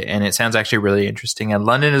Syndicate, and it sounds actually really interesting. And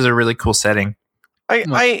London is a really cool setting.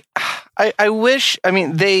 I wish,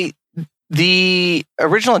 the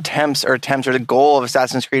original attempts or the goal of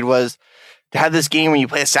Assassin's Creed was to have this game where you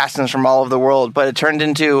play assassins from all over the world, but it turned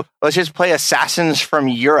into, let's just play assassins from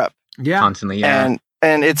Europe. Yeah. Constantly, yeah.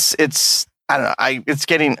 And it's I don't know. It's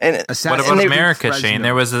getting. And, What about America, Shane?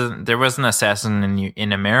 There was an assassin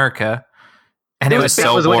in America, and it was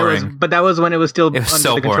so boring. But that was when it was still under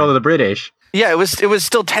the control of the British. Yeah, it was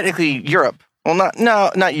still technically Europe. Well,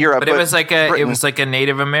 not Europe, but it was like a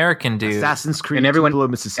Native American dude. Assassin's Creed, and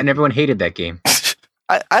everyone hated that game.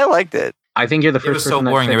 I liked it. I think you're the first. It was so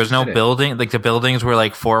boring. There was no building. Like the buildings were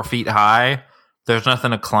like 4 feet high. There's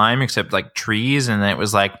nothing to climb except like trees, and it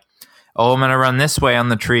was like, oh, I'm gonna run this way on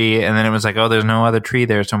the tree, and then it was like, oh, there's no other tree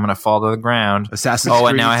there, so I'm gonna fall to the ground. Assassin's Creed,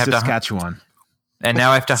 and now I have Saskatchewan. And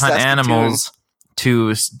now I have to hunt animals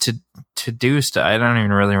to do stuff. I don't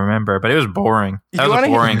even really remember, but it was boring. That was a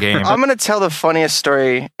boring game. I'm gonna tell the funniest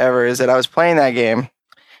story ever. Is that I was playing that game,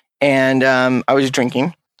 and I was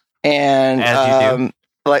drinking, and as you do.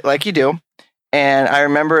 like you do. And I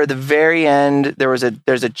remember at the very end, there's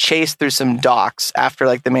a chase through some docks after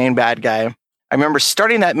like the main bad guy. I remember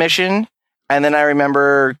starting that mission, and then I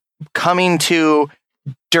remember coming to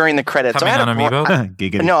during the credits. Coming on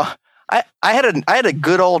Amiibo? No, I had a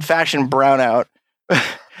good old fashioned brownout.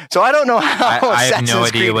 So I don't know how. I have no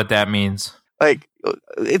idea what that means. Like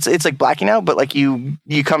it's like blacking out, but like you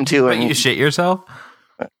come to and you shit yourself.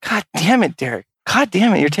 God damn it, Derek! God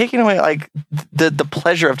damn it! You're taking away like the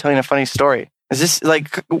pleasure of telling a funny story. Is this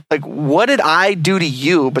like what did I do to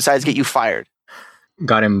you besides get you fired?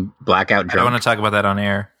 Got him blackout drunk. I don't want to talk about that on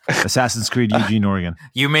air. Assassin's Creed Eugene, Oregon.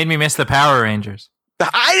 You made me miss the Power Rangers.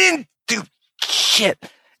 I didn't do shit.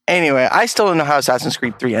 Anyway, I still don't know how Assassin's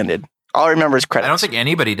Creed 3 ended. All I remember is credits. I don't think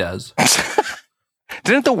anybody does.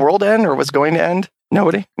 Didn't the world end or was going to end?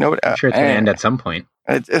 Nobody. I'm sure it's going to end at some point.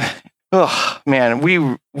 Oh man,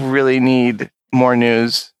 we really need more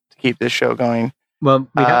news to keep this show going. Well,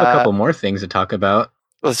 we have a couple more things to talk about.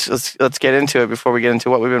 Let's get into it before we get into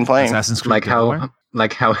what we've been playing. Assassin's Creed Delaware.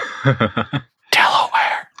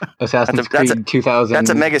 Assassin's Creed 2000. That's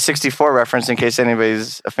a Mega 64 reference in case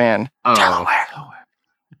anybody's a fan. Oh. Delaware.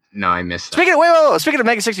 No, I missed that. Speaking of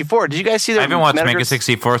Mega 64, did you guys see that? I haven't watched Mega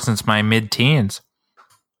 64 since my mid-teens.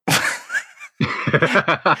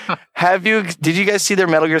 Did you guys see their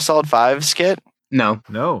Metal Gear Solid 5 skit?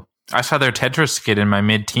 No. I saw their Tetris skit in my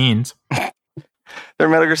mid-teens. Their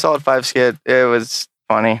Metal Gear Solid 5 skit, it was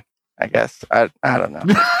funny, I guess. I don't know.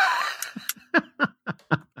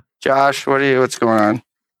 Josh, what's going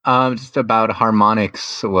on? Just about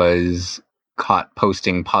Harmonix was caught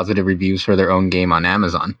posting positive reviews for their own game on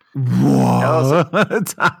Amazon. What?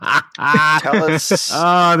 Tell us.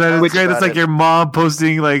 Oh, that is great. It's like your mom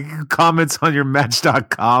posting like comments on your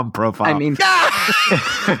Match.com profile. I mean,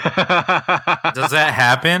 does that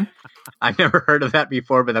happen? I've never heard of that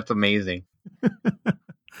before, but that's amazing.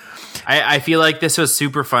 I feel like this was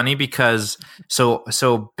super funny because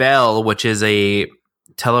so Bell, which is a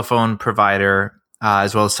telephone provider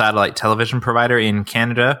as well as satellite television provider in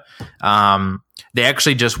Canada, they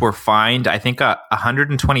actually just were fined, I think,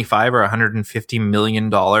 $125 or $150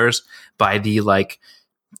 million by the like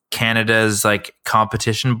Canada's like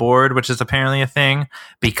competition board, which is apparently a thing,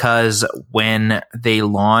 because when they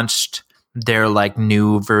launched their like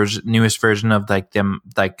newest version of like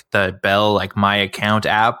the Bell like My Account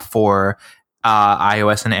app for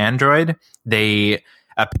iOS and Android, they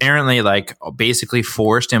apparently like basically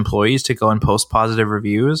forced employees to go and post positive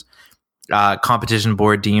reviews. Competition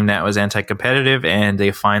board deemed that was anti-competitive, and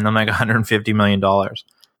they fined them like $150 million.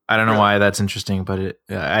 I don't know why that's interesting, but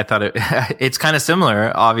I thought it's kind of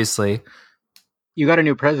similar. Obviously, you got a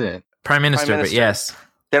new president, prime minister, but yes.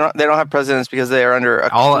 They don't have presidents because they are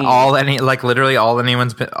under all that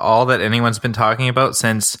anyone's been talking about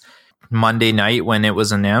since Monday night when it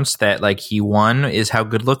was announced that like he won is how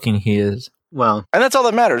good looking he is. Well, and that's all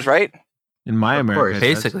that matters, right? In my America,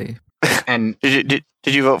 basically. And did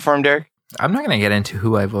you vote for him, Derek? I'm not going to get into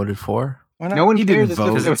who I voted for. No one cares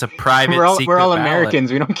because it's a private. We're all ballot.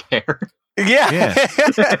 Americans. We don't care. Yeah.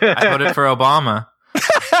 I voted for Obama.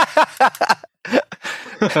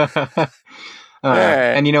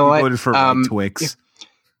 And you know what? Voted for Twix.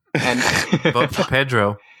 And vote for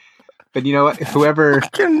Pedro. But you know what? Whoever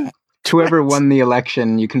won the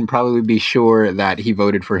election, you can probably be sure that he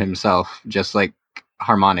voted for himself, just like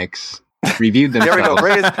Harmonix reviewed themselves. There we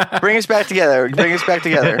go. Bring us back together.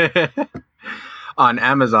 On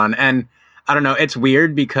Amazon. And I don't know, it's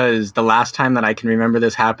weird because the last time that I can remember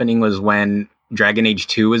this happening was when Dragon Age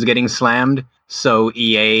 2 was getting slammed. So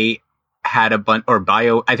EA had I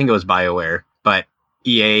think it was BioWare, but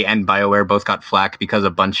EA and BioWare both got flack because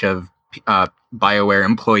a bunch of BioWare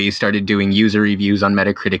employees started doing user reviews on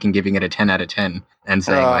Metacritic and giving it a 10 out of 10 and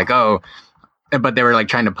saying but they were like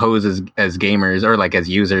trying to pose as gamers or like as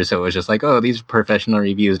users. So it was just like, oh, these professional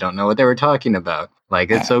reviews don't know what they were talking about. Like,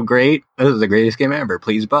 it's so great. This is the greatest game ever.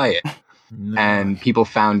 Please buy it. and people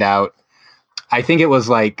found out. I think it was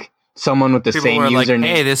like someone with the People same were like, username.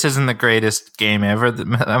 hey, this isn't the greatest game ever. That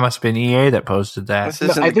must have been EA that posted that. This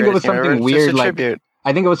isn't I the think it was greatest game ever, something it's weird, just a like- tribute.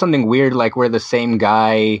 I think it was something weird, like where the same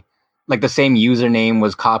guy, like the same username,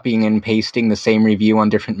 was copying and pasting the same review on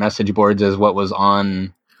different message boards as what was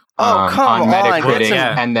on. Oh, come on. Metacritic,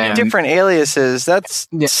 That's and then different aliases. That's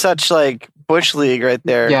Yeah. such like Bush League right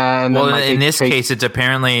there. yeah, and Well, then, like, in they this traced- case, it's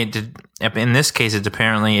apparently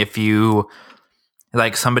if you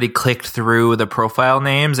like somebody clicked through the profile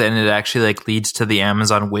names and it actually like leads to the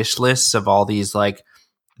Amazon wish lists of all these like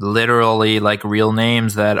literally like real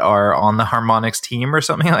names that are on the Harmonix team or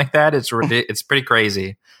something like that. It's pretty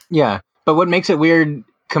crazy. yeah. But what makes it weird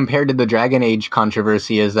compared to the Dragon Age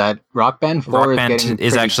controversy is that Rock Band 4 Rock is Band getting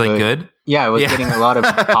is pretty actually good. Yeah, it was Yeah. getting a lot of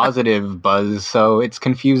positive buzz, so it's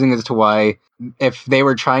confusing as to why, if they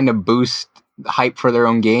were trying to boost hype for their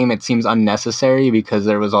own game, it seems unnecessary because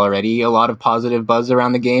there was already a lot of positive buzz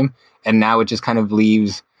around the game, and now it just kind of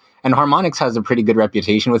leaves. And Harmonix has a pretty good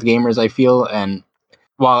reputation with gamers, I feel, and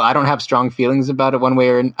while I don't have strong feelings about it one way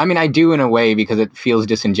or I mean, I do in a way because it feels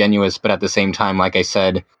disingenuous, but at the same time, like I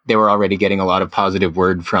said, they were already getting a lot of positive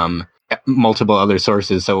word from multiple other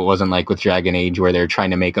sources, so it wasn't like with Dragon Age where they're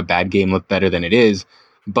trying to make a bad game look better than it is.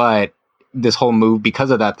 But this whole move,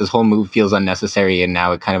 because of that, this whole move feels unnecessary, and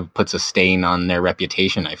now it kind of puts a stain on their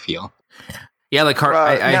reputation, I feel. Yeah, like now,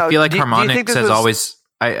 I feel like do you think Harmonix this has was- always.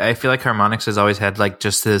 I feel like Harmonix has always had like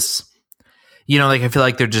just this. You know, like I feel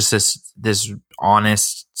like they're just this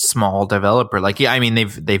honest small developer. Like, yeah, I mean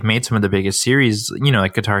they've made some of the biggest series. You know,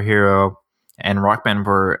 like Guitar Hero and Rock Band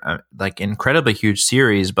were like incredibly huge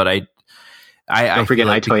series. But I Don't forget feel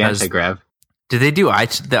like iToy because- Antigrav. Did they do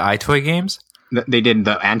the iToy games? They did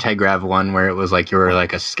the Antigrav one where it was like you were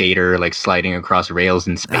like a skater, like sliding across rails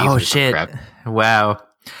in space. Oh or some shit! crap. Wow.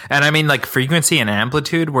 And I mean, like Frequency and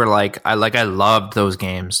Amplitude were like I loved those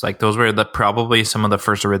games. Like those were probably some of the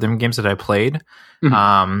first rhythm games that I played.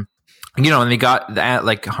 Mhm. You know, and they got that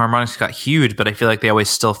like Harmonix got huge, but I feel like they always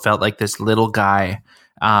still felt like this little guy.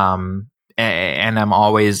 And I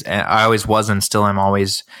always was and still am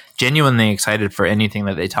always genuinely excited for anything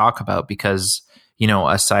that they talk about because, you know,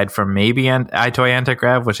 aside from maybe iToy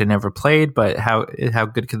Antigrav, which I never played, but how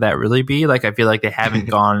good could that really be? Like, I feel like they haven't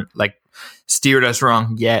gone like steered us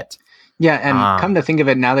wrong yet. Yeah, and come to think of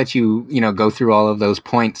it, now that you go through all of those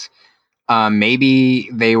points, maybe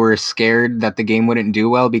they were scared that the game wouldn't do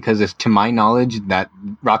well because, to my knowledge, that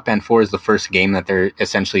Rock Band 4 is the first game that they're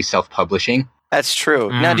essentially self-publishing. That's true.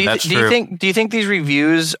 Now, do that's you true. think these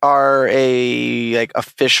reviews are a like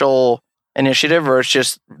official initiative, or it's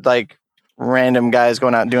just like random guys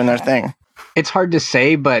going out and doing their thing? It's hard to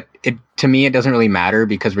say, but to me, it doesn't really matter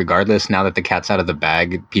because regardless, now that the cat's out of the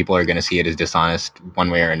bag, people are going to see it as dishonest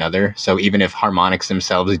one way or another. So even if Harmonix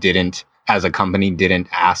themselves as a company, didn't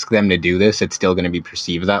ask them to do this, it's still going to be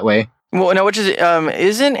perceived that way. Well, no, which is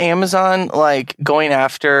isn't Amazon like going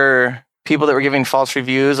after people that were giving false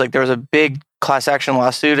reviews? Like there was a big class action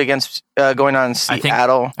lawsuit against going on in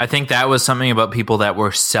Seattle. I think that was something about people that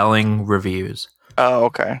were selling reviews Oh,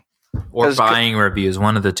 okay. or 'Cause- buying reviews,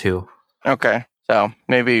 one of the two. Okay. So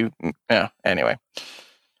maybe, yeah. Anyway.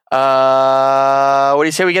 What do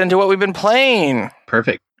you say we get into what we've been playing?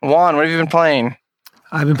 Perfect. Juan, what have you been playing?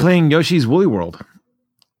 I've been playing Yoshi's Woolly World.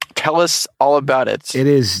 Tell us all about it. It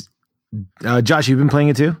is, Josh, you've been playing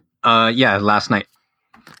it too? Yeah, last night.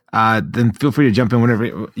 Then feel free to jump in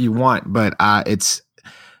whenever you want. But it's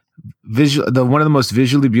one of the most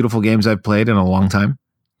visually beautiful games I've played in a long time,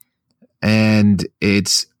 and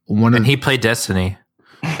it's one of. And he played Destiny.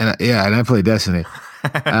 And I play Destiny.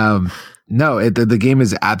 No, the game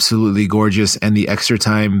is absolutely gorgeous, and the extra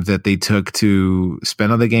time that they took to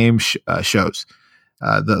spend on the game shows.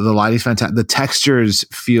 The lighting's fantastic. The textures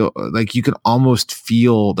feel like you can almost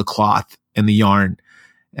feel the cloth and the yarn.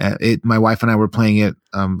 My wife and I were playing it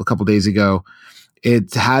a couple days ago.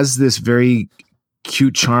 It has this very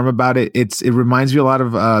cute charm about it. It reminds me a lot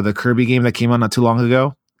of the Kirby game that came out not too long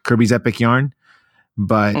ago, Kirby's Epic Yarn.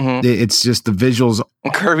 But it's just the visuals.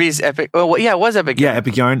 Kirby's Epic. Oh, yeah, it was Epic. Yeah,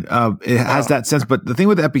 Epic Yarn. It has that sense. But the thing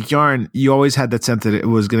with Epic Yarn, you always had that sense that it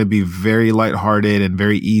was going to be very lighthearted and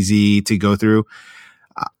very easy to go through.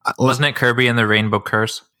 Wasn't it Kirby and the Rainbow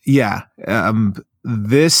Curse? Yeah.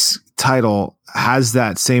 This title has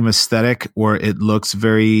that same aesthetic where it looks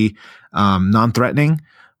very non-threatening.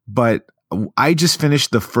 But I just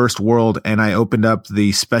finished the first world and I opened up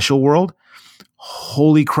the special world.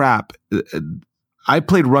 Holy crap. I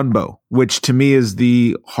played Runbow, which to me is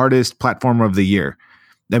the hardest platformer of the year.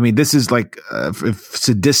 I mean, this is like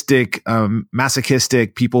sadistic,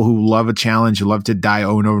 masochistic people who love a challenge, who love to die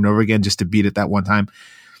over and over and over again just to beat it that one time.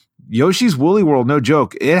 Yoshi's Woolly World, no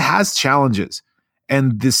joke, it has challenges.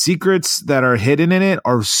 And the secrets that are hidden in it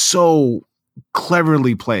are so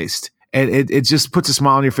cleverly placed. And it just puts a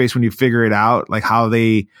smile on your face when you figure it out, like how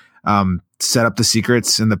they set up the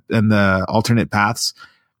secrets and the alternate paths.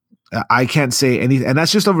 I can't say anything. And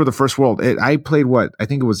that's just over the first world. I played I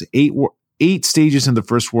think it was 8 stages in the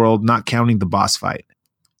first world, not counting the boss fight.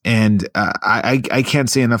 And I can't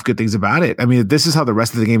say enough good things about it. I mean, this is how the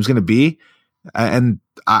rest of the game is going to be. And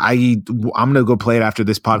I'm going to go play it after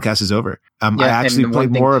this podcast is over. I actually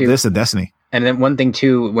played more of this than Destiny. And then one thing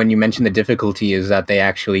too, when you mention the difficulty, is that they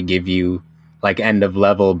actually give you like end of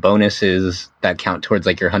level bonuses that count towards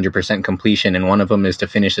like your 100% completion. And one of them is to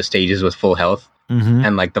finish the stages with full health. Mm-hmm.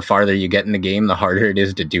 And like the farther you get in the game, the harder it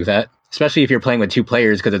is to do that. Especially if you're playing with 2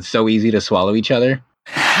 players, because it's so easy to swallow each other.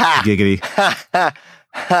 Giggity.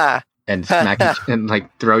 And smack and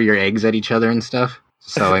like throw your eggs at each other and stuff.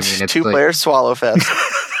 So I mean, it's 2 player swallow fest.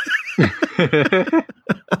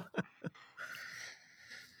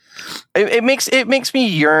 It makes me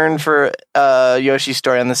yearn for Yoshi's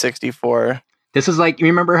Story on the 64. This is like, you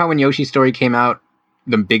remember how when Yoshi's Story came out,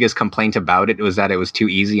 the biggest complaint about it was that it was too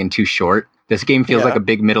easy and too short. This game feels like a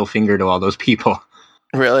big middle finger to all those people.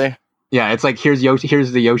 Really? Yeah, it's like, here's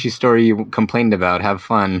the Yoshi Story you complained about. Have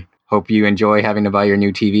fun. Hope you enjoy having to buy your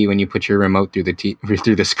new TV when you put your remote through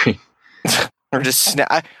the screen. Or just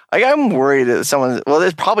I'm worried that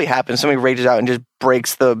this probably happens. Somebody rages out and just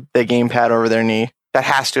breaks the gamepad over their knee. That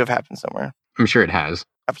has to have happened somewhere. I'm sure it has.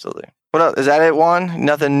 Absolutely. What else? Is that it, Juan?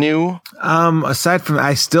 Nothing new? Aside from,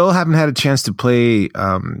 I still haven't had a chance to play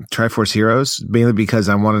Triforce Heroes, mainly because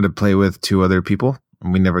I wanted to play with 2 other people,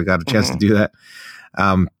 and we never got a chance to do that.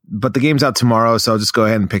 But the game's out tomorrow, so I'll just go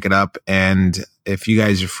ahead and pick it up. And if you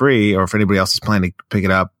guys are free, or if anybody else is planning to pick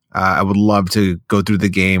it up, I would love to go through the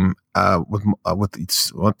game with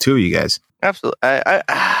 2 of you guys. Absolutely.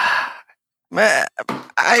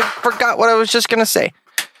 I forgot what I was just going to say.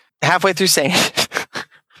 Halfway through saying it.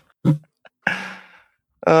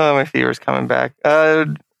 Oh, my fever's coming back.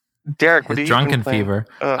 Derek, what are you drunken fever.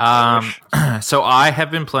 So I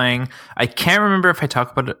have been playing. I can't remember if I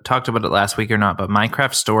talked about it last week or not, but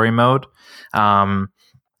Minecraft Story Mode.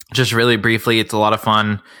 Just really briefly, it's a lot of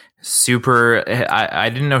fun. Super. I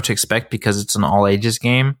didn't know what to expect because it's an all ages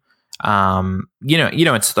game.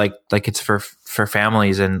 It's like it's for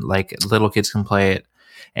families, and like little kids can play it.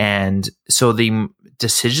 And so the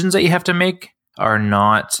decisions that you have to make are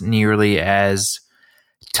not nearly as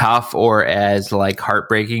tough or as like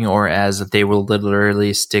heartbreaking or as they will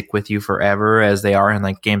literally stick with you forever as they are in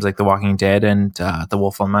like games like The Walking Dead and The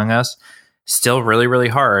Wolf Among Us. Still really, really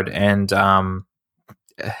hard. And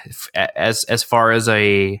as far as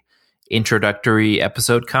a introductory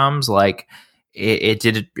episode comes, like it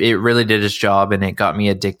really did its job, and it got me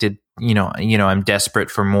addicted. I'm desperate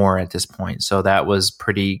for more at this point. So that was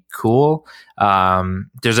pretty cool.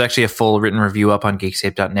 There's actually a full written review up on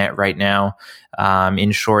Geekscape.net right now.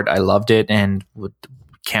 In short, I loved it and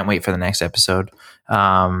can't wait for the next episode.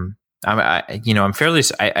 I'm fairly,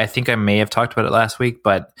 I think I may have talked about it last week,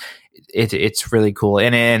 but it's really cool.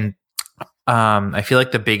 And I feel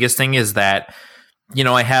like the biggest thing is that,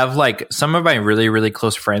 I have like some of my really, really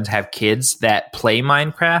close friends have kids that play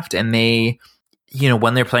Minecraft, and they,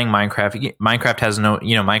 when they're playing Minecraft has no,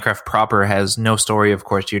 Minecraft proper has no story. Of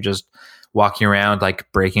course, you're just walking around, like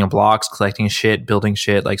breaking blocks, collecting shit, building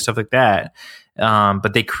shit, like stuff like that.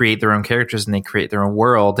 But they create their own characters, and they create their own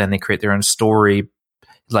world, and they create their own story,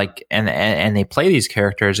 like, and they play these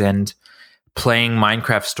characters. And playing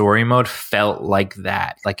Minecraft Story Mode felt like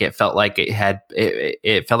that. Like it felt like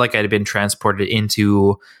it felt like I had been transported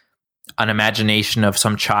into an imagination of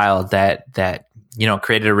some child that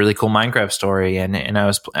created a really cool Minecraft story, and I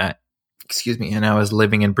was and I was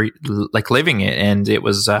living and living it, and it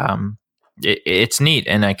was it's neat,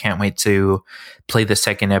 and I can't wait to play the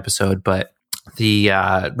second episode. But the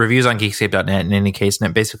reviews on Geekscape.net in any case, and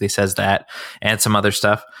it basically says that and some other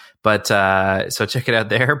stuff. But so check it out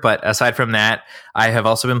there. But aside from that, I have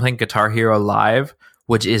also been playing Guitar Hero Live,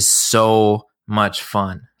 which is so much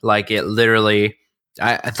fun. Like it literally,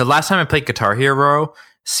 the last time I played Guitar Hero,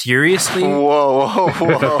 seriously? Whoa.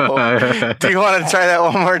 Do you want to try that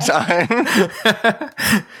one more time?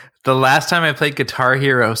 The last time I played Guitar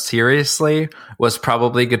Hero seriously was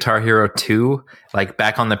probably Guitar Hero 2, like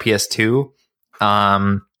back on the PS2.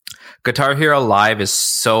 Guitar Hero Live is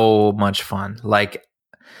so much fun. Like,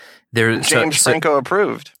 James Franco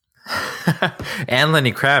approved. And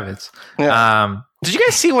Lenny Kravitz. Yeah. Did you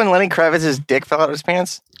guys see when Lenny Kravitz's dick fell out of his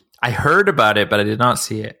pants? I heard about it, but I did not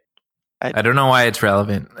see it. I don't know why it's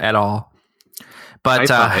relevant at all. But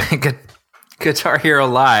Guitar Hero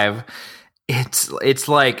Live it's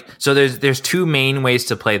like, so there's two main ways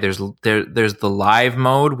to play. There's the live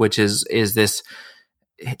mode, which is this.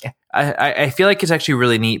 I feel like it's actually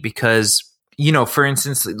really neat because, you know, for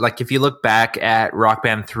instance, like if you look back at Rock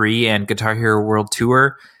Band 3 and Guitar Hero World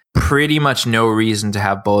Tour, pretty much no reason to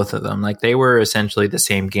have both of them. Like they were essentially the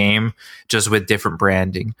same game, just with different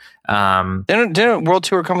branding. Didn't World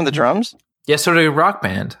Tour come with the drums? Yeah, so did Rock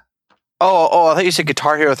Band. Oh, I thought you said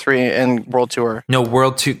Guitar Hero 3 and World Tour.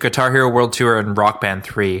 No, Guitar Hero World Tour and Rock Band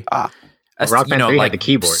 3. Rock Band 3 had the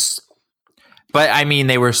keyboard. But I mean,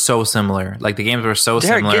 they were so similar. Like the games were so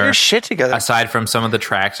Derek, similar. Get your shit together. Aside from some of the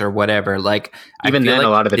tracks or whatever, like even then, a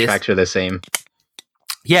lot of the tracks are the same.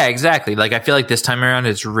 Yeah, exactly. Like I feel like this time around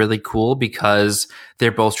it's really cool because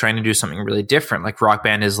they're both trying to do something really different. Like Rock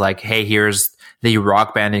Band is like, hey, here's the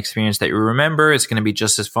Rock Band experience that you remember. It's going to be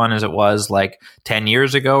just as fun as it was like 10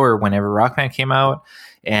 years ago or whenever Rock Band came out.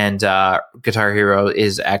 And Guitar Hero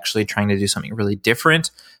is actually trying to do something really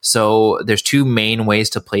different. So there's two main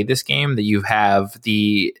ways to play this game. That you have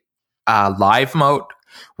the live mode,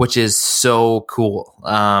 which is so cool.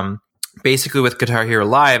 Basically with Guitar Hero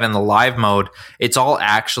Live and the live mode, it's all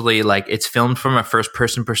actually like it's filmed from a first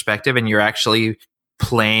person perspective, and you're actually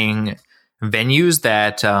playing venues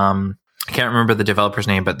that I can't remember the developer's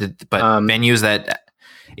name, but venues that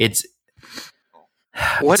it's.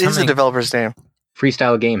 What is the developer's name?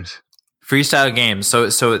 Freestyle Games. Freestyle Games. So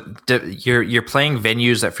you're playing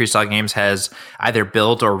venues that Freestyle Games has either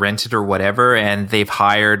built or rented or whatever, and they've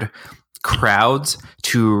hired crowds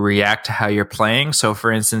to react to how you're playing. So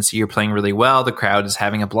for instance, you're playing really well, the crowd is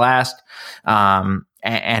having a blast, and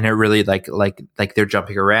it really like they're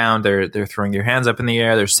jumping around, they're throwing their hands up in the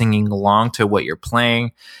air, they're singing along to what you're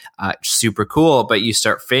playing. Super cool. But you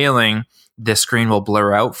start failing, the screen will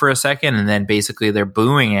blur out for a second, and then basically they're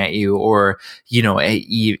booing at you, or you know,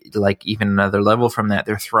 like even another level from that,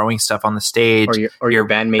 they're throwing stuff on the stage, or your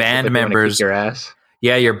band members, your ass.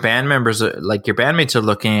 Yeah, your band members, like your bandmates, are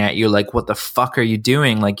looking at you like, "What the fuck are you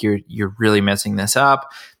doing? Like you're really messing this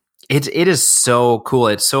up." It is so cool.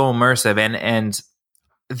 It's so immersive, and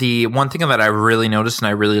the one thing that I really noticed and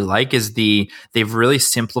I really like is they've really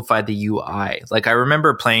simplified the UI. Like I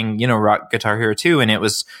remember playing, you know, Guitar Hero 2, and it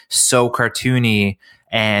was so cartoony,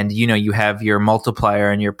 and you know, you have your multiplier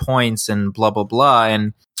and your points and blah blah blah.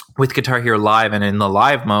 And with Guitar Hero Live and in the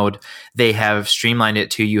live mode, they have streamlined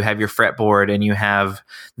it to, you have your fretboard and you have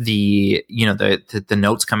the, you know, the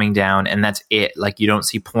notes coming down, and that's it. Like you don't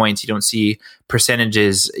see points, you don't see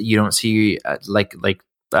percentages, you don't see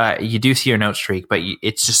you do see your note streak, but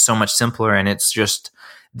it's just so much simpler, and it's just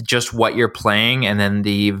what you're playing, and then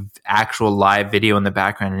the actual live video in the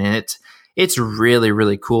background, and it's really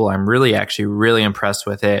really cool. I'm really impressed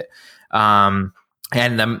with it.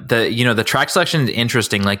 And the track selection is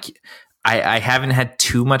interesting. Like I haven't had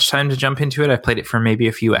too much time to jump into it. I've played it for maybe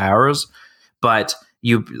a few hours, but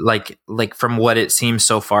you like from what it seems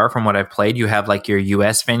so far, from what I've played, you have like your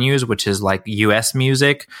US venues, which is like US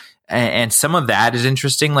music. And some of that is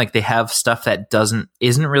interesting. Like they have stuff that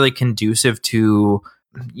isn't really conducive to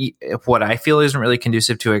what I feel isn't really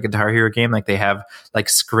conducive to a Guitar Hero game. Like they have like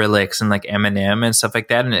Skrillex and like Eminem and stuff like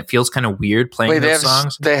that, and it feels kind of weird playing those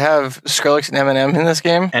songs. They have Skrillex and Eminem in this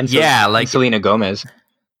game, and Selena Gomez.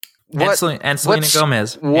 And Selena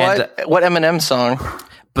Gomez. What Eminem song?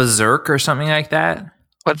 Berserk or something like that.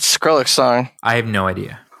 What Skrillex song? I have no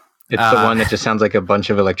idea. It's the one that just sounds like a bunch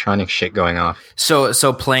of electronic shit going off. So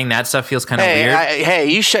playing that stuff feels kind of weird. Hey,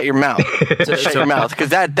 you shut your mouth. Shut your mouth,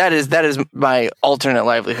 because that is my alternate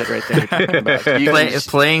livelihood right there.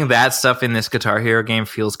 Playing that stuff in this Guitar Hero game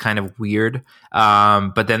feels kind of weird.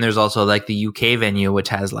 But then there's also like the UK venue, which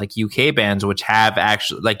has like UK bands, which have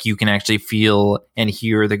actually like you can actually feel and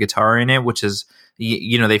hear the guitar in it, which is,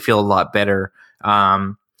 you know, they feel a lot better.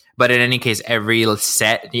 But in any case, every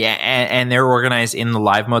set, and they're organized in the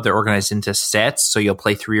live mode. They're organized into sets, so you'll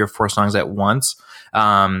play 3 or 4 songs at once.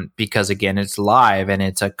 Because again, it's live and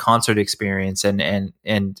it's a concert experience, and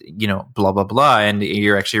you know, blah blah blah, and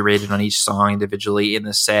you're actually rated on each song individually in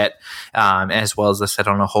the set, as well as the set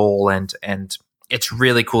on a whole, and it's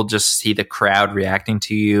really cool just to see the crowd reacting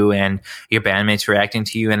to you and your bandmates reacting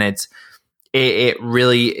to you, and it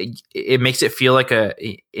really makes it feel like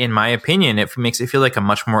in my opinion, it makes it feel like a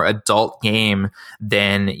much more adult game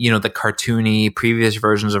than, you know, the cartoony previous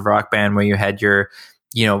versions of Rock Band, where you had your,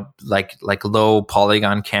 you know, like low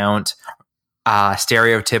polygon count,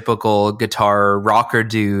 stereotypical guitar rocker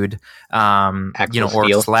dude, you know,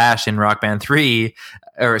 or Slash in Rock Band 3,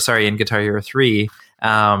 or sorry, in Guitar Hero 3.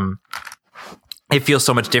 It feels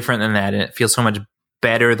so much different than that, and it feels so much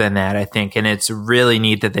better than that, I think. And it's really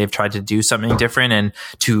neat that they've tried to do something different and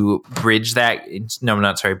to bridge that.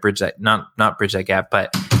 Not bridge that gap,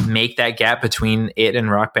 but make that gap between it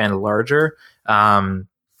and Rock Band larger.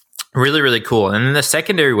 Really, really cool. And then the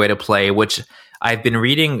secondary way to play, which I've been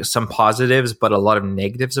reading some positives, but a lot of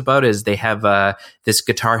negatives about, is they have this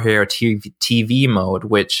Guitar Hero TV mode,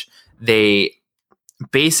 which they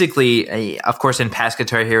basically, of course, in past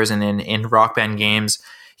Guitar Heroes and in Rock Band games,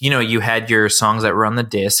 you had your songs that were on the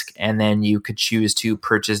disc, and then you could choose to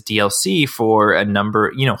purchase DLC for a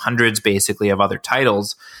number, hundreds basically of other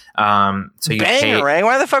titles. So you Bangarang?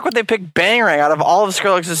 Why the fuck would they pick Bangarang out of all of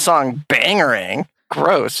Skrillex's song? Bangarang?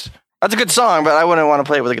 Gross. That's a good song, but I wouldn't want to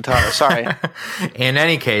play it with a guitar. Sorry. In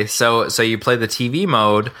any case, so you play the TV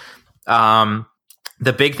mode.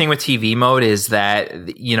 The big thing with TV mode is that,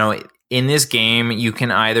 in this game, you can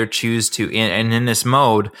either choose to, and in this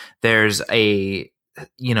mode, there's a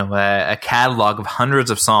catalog of hundreds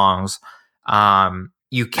of songs.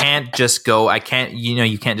 You can't just go,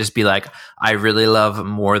 you can't just be like, I really love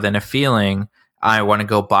More Than a Feeling. I want to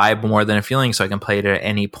go buy More Than a Feeling so I can play it at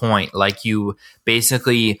any point. Like, you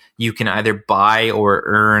can either buy or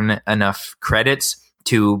earn enough credits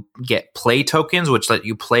to get play tokens, which let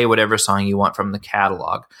you play whatever song you want from the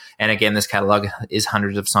catalog. And again, this catalog is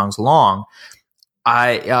hundreds of songs long.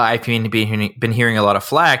 I've been hearing a lot of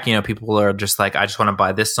flack. People are just like, I just want to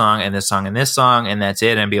buy this song and this song and this song, and that's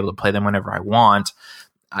it, and be able to play them whenever I want,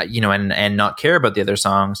 and not care about the other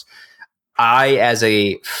songs. I, as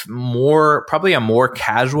probably a more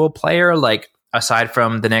casual player, like, aside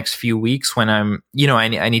from the next few weeks when I'm,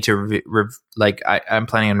 I need to I'm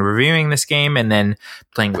planning on reviewing this game and then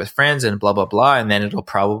playing with friends and blah, blah, blah. And then it'll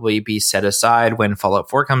probably be set aside when Fallout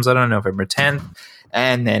 4 comes out on November 10th.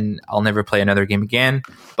 And then I'll never play another game again.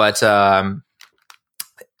 But,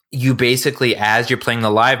 you basically, as you're playing the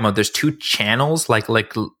live mode, there's two channels, like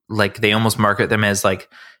they almost market them as like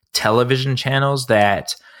television channels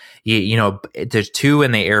that, there's two,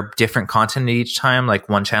 and they air different content each time. Like,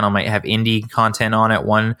 one channel might have indie content on it,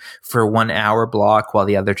 one for 1 hour block, while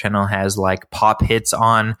the other channel has like pop hits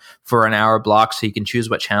on for an hour block. So you can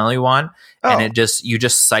choose what channel you want. Oh. And you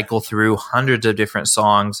just cycle through hundreds of different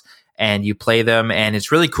songs and you play them. And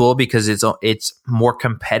it's really cool because it's more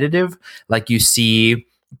competitive. Like, you see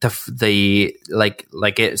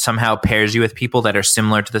it somehow pairs you with people that are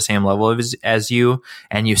similar to the same level as you,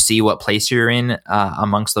 and you see what place you're in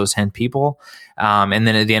amongst those 10 people. And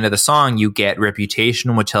then at the end of the song, you get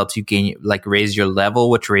reputation, which helps you raise your level,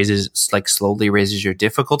 which slowly raises your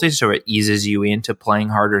difficulty. So it eases you into playing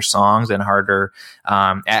harder songs and at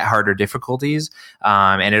harder difficulties.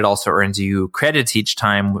 And it also earns you credits each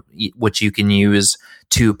time, which you can use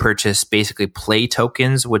to purchase basically play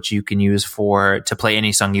tokens, which you can use to play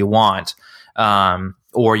any song you want.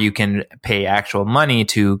 Or you can pay actual money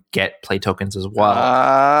to get play tokens as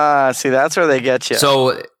well. See, that's where they get you.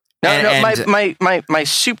 So, my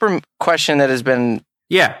super question that has been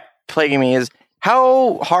plaguing me is,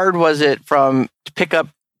 how hard was it to pick up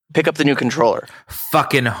the new controller?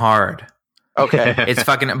 Fucking hard. Okay. It's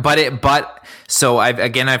fucking, but so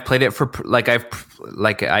I've played it for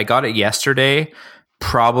I got it yesterday.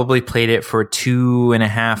 Probably played it for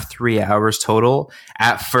 2.5, 3 hours total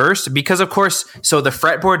at first, because of course, so the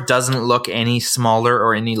fretboard doesn't look any smaller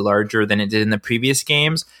or any larger than it did in the previous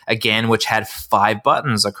games, again, which had 5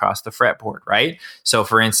 buttons across the fretboard, right? So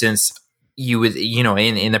for instance, you would,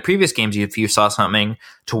 in the previous games, if you saw something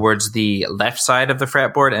towards the left side of the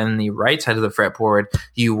fretboard and the right side of the fretboard,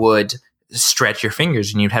 you would stretch your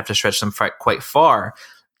fingers and you'd have to stretch them quite far.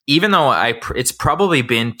 Even though it's probably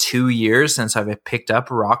been 2 years since I've picked up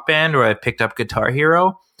Rock Band or I picked up Guitar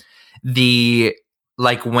Hero,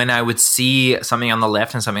 when I would see something on the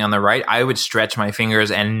left and something on the right, I would stretch my fingers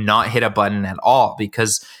and not hit a button at all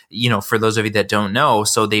because, for those of you that don't know,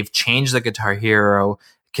 so they've changed the Guitar Hero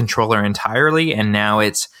controller entirely, and now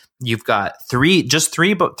you've got three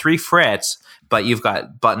frets, but you've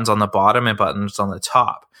got buttons on the bottom and buttons on the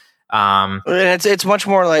top. And it's much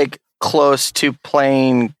more like close to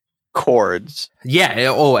playing chords. Yeah.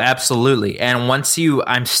 Oh, absolutely. And once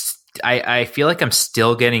I feel like I'm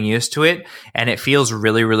still getting used to it, and it feels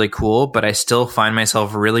really, really cool, but I still find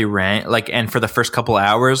myself really and for the first couple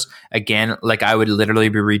hours, again, I would literally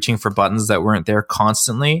be reaching for buttons that weren't there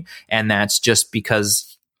constantly. And that's just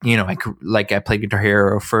because, I played Guitar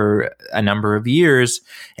Hero for a number of years,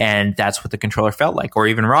 and that's what the controller felt like, or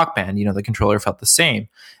even Rock Band, the controller felt the same.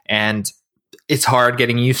 And it's hard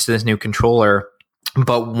getting used to this new controller,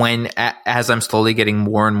 but as I'm slowly getting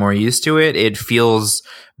more and more used to it, it feels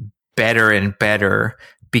better and better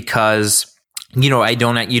because, you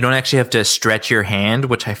don't actually have to stretch your hand,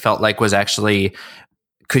 which I felt like was actually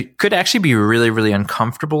could actually be really, really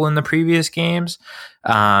uncomfortable in the previous games,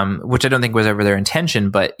 which I don't think was ever their intention.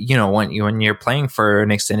 But when you're playing for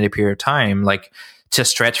an extended period of time, like to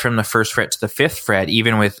stretch from the first fret to the fifth fret,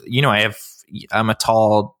 even with I'm a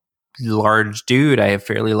tall, large dude. I have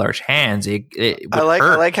fairly large hands. It I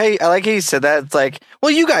like how you said that. It's like,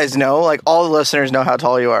 well, you guys know, like all the listeners know how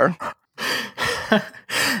tall you are.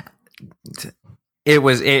 It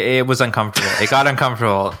was uncomfortable. It got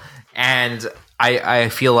uncomfortable, and I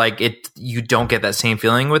feel like you don't get that same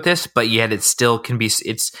feeling with this, but yet it still can be.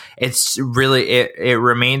 It's really it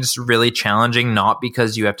remains really challenging, not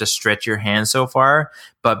because you have to stretch your hand so far,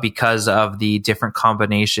 but because of the different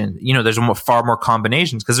combination. There's far more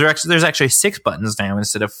combinations because there's actually 6 buttons now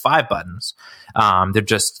instead of 5 buttons. They're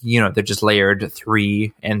just layered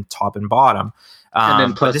 3 and top and bottom. And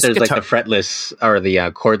then plus there's like the fretless or the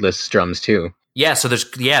cordless drums too. Yeah, so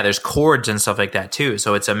there's chords and stuff like that too.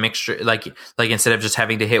 So it's a mixture, like instead of just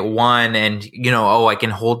having to hit one and I can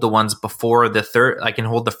hold the ones before the third. I can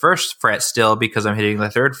hold the first fret still because I'm hitting the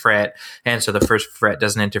third fret, and so the first fret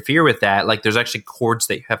doesn't interfere with that. Like there's actually chords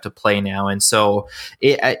that you have to play now, and so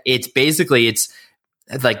it's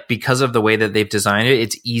like because of the way that they've designed it,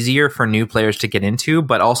 it's easier for new players to get into,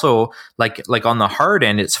 but also like on the hard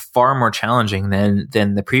end, it's far more challenging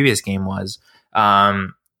than the previous game was.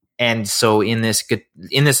 And so in this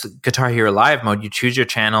Guitar Hero Live mode, you choose your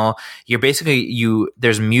channel. You're basically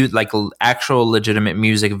there's like actual legitimate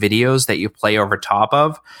music videos that you play over top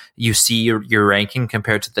of. You see your ranking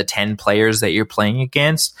compared to the 10 players that you're playing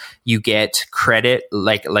against. You get credit,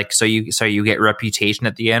 so you get reputation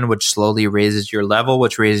at the end, which slowly raises your level,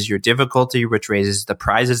 which raises your difficulty, which raises the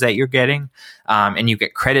prizes that you're getting. And you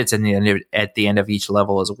get credits at the end of each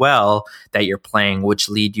level as well that you're playing, which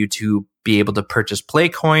lead you to be able to purchase play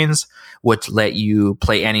coins, which let you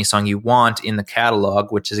play any song you want in the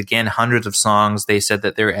catalog, which is again hundreds of songs. They said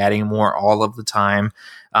that they're adding more all of the time.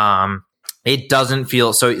 It doesn't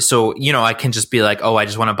feel so I can just be like, oh, I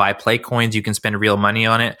just want to buy play coins. You can spend real money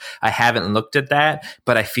on it. I haven't looked at that,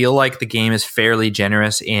 but I feel like the game is fairly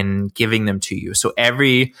generous in giving them to you. So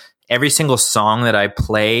every single song that I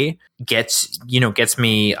play gets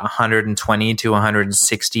me 120 to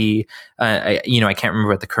 160. I can't remember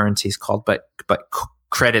what the currency is called, but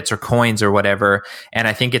credits or coins or whatever. And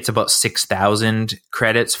I think it's about 6,000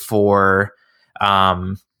 credits for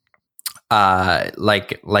like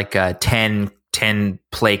a 10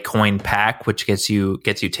 play coin pack, which gets you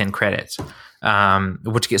 10 credits.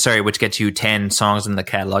 Which gets you 10 songs in the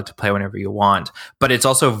catalog to play whenever you want. But it's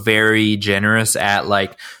also very generous at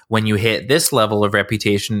like when you hit this level of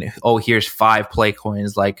reputation, oh, here's 5 play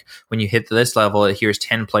coins. Like when you hit this level, here's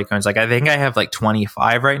 10 play coins. Like I think I have like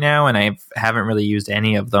 25 right now, and I haven't really used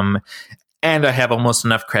any of them. And I have almost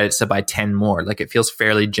enough credits to buy 10 more. Like it feels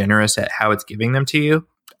fairly generous at how it's giving them to you.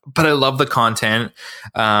 But I love the content.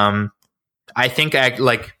 I think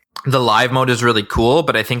the live mode is really cool,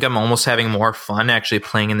 but I think I'm almost having more fun actually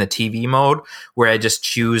playing in the TV mode, where I just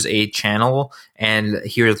choose a channel and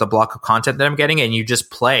here's the block of content that I'm getting, and you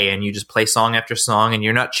just play song after song, and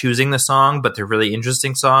you're not choosing the song, but they're really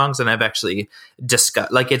interesting songs. And I've actually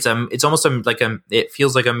discussed, like it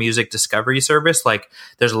feels like a music discovery service. Like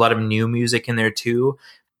there's a lot of new music in there too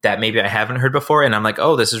that maybe I haven't heard before, and I'm like,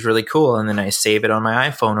 oh, this is really cool, and then I save it on my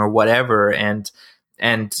iPhone or whatever, and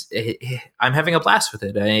I'm having a blast with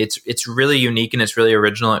it. It's really unique and it's really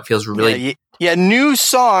original. It feels really new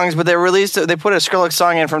songs, but they put a Skrillex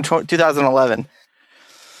song in from 2011.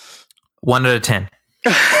 1 out of 10.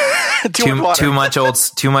 Too much old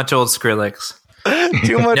Skrillex.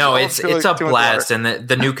 Too much. No, it's a blast, and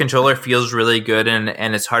the new controller feels really good,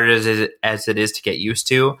 and as hard as it is to get used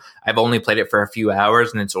to. I've only played it for a few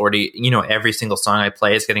hours, and it's already every single song I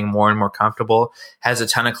play is getting more and more comfortable. Has a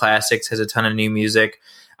ton of classics, has a ton of new music.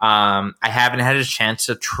 I haven't had a chance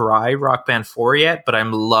to try Rock Band 4 yet, but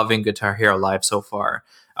I'm loving Guitar Hero Live so far.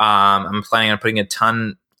 I'm planning on putting a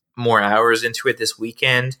ton more hours into it this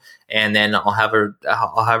weekend, and then I'll have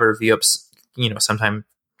a review up sometime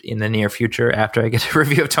in the near future after I get a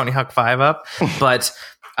review of Tony Hawk 5 up. But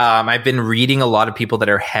I've been reading a lot of people that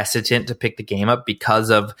are hesitant to pick the game up because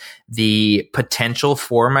of the potential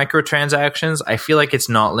for microtransactions. I feel like it's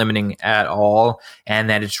not limiting at all, and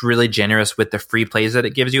that it's really generous with the free plays that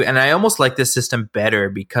it gives you. And I almost like this system better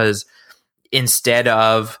because instead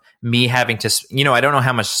of me having to, I don't know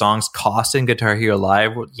how much songs cost in Guitar Hero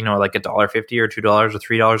Live, like $1.50 or $2 or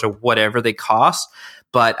 $3 or whatever they cost.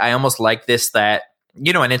 But I almost like this, that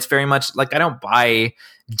and it's very much like I don't buy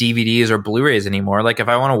DVDs or Blu-rays anymore. Like if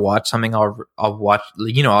I want to watch something, I'll watch,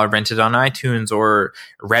 I'll rent it on iTunes or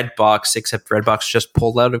Redbox, except Redbox just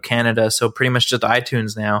pulled out of Canada. So pretty much just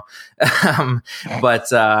iTunes now. But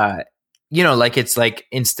like it's like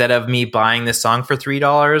instead of me buying this song for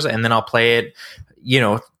 $3 and then I'll play it,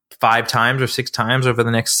 5 times or 6 times over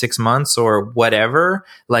the next 6 months or whatever,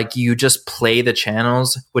 like you just play the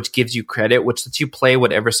channels, which gives you credit, which lets you play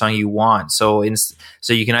whatever song you want. So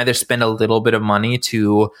you can either spend a little bit of money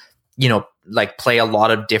to, like play a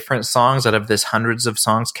lot of different songs out of this hundreds of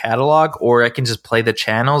songs catalog, or I can just play the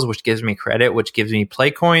channels, which gives me credit, which gives me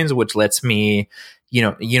play coins, which lets me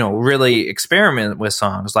really experiment with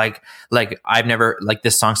songs. Like I've never, like,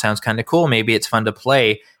 this song sounds kind of cool. Maybe it's fun to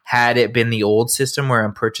play. Had it been the old system where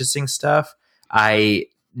I'm purchasing stuff, I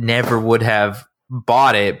never would have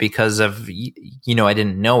bought it because of, I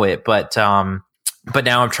didn't know it. But now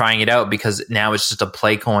I'm trying it out because now it's just a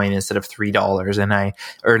play coin instead of $3. And I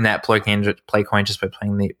earn that play coin just by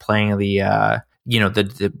playing the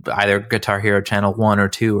either Guitar Hero channel 1 or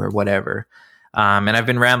 2 or whatever. And I've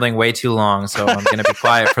been rambling way too long, so I'm going to be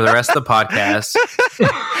quiet for the rest of the podcast.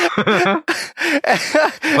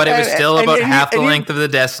 But it was still about half the length of the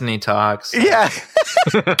Destiny talks. So. Yeah.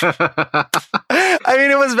 I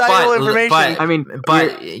mean, it was valuable information.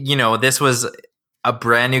 But this was a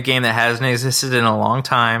brand new game that hasn't existed in a long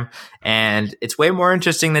time, and it's way more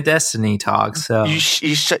interesting than Destiny talk. So you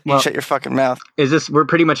shut your fucking mouth. We're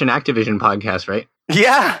pretty much an Activision podcast, right?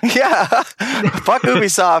 Yeah. Fuck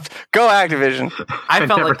Ubisoft. Go Activision. I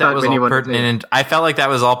felt like that was all pertinent. I felt like that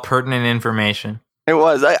was all pertinent information. It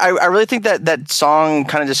was. I really think that song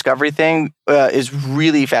kind of discovery thing is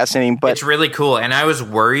really fascinating. But it's really cool. And I was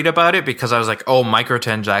worried about it because I was like, oh,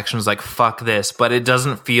 microtransactions, like, fuck this. But it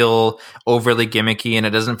doesn't feel overly gimmicky, and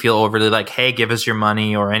it doesn't feel overly like, hey, give us your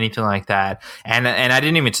money or anything like that. And I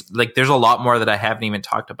didn't even, like, there's a lot more that I haven't even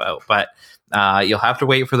talked about. But you'll have to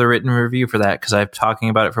wait for the written review for that because I'm talking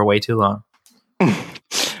about it for way too long. I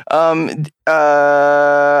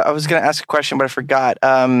was going to ask a question, but I forgot.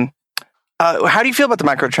 How do you feel about the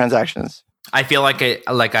microtransactions? I feel like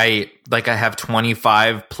I have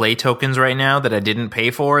 25 play tokens right now that I didn't pay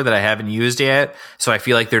for, that I haven't used yet. So I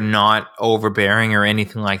feel like they're not overbearing or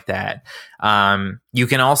anything like that. You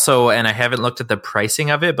can also, and I haven't looked at the pricing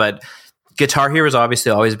of it, but Guitar Hero has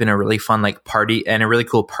obviously always been a really fun party and a really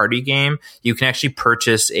cool party game. You can actually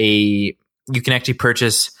purchase a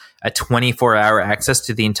 24-hour access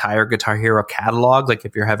to the entire Guitar Hero catalog. Like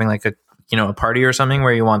if you're having like a party or something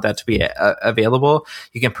where you want that to be available,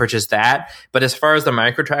 you can purchase that. But as far as the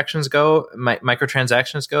microtransactions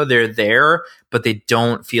go, they're there, but they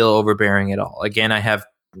don't feel overbearing at all. Again, I have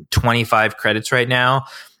 25 credits right now,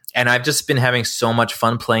 and I've just been having so much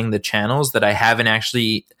fun playing the channels that I haven't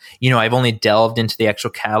actually, I've only delved into the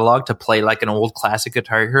actual catalog to play like an old classic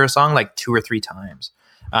Guitar Hero song like 2 or 3 times.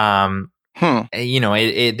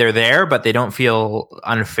 They're there, but they don't feel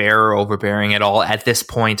unfair or overbearing at all at this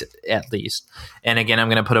point, at least. And again, I'm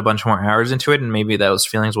going to put a bunch more hours into it, and maybe those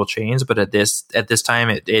feelings will change. But at this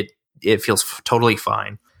time, it feels totally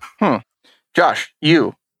fine. Josh,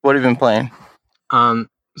 what have you been playing?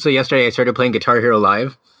 So yesterday I started playing Guitar Hero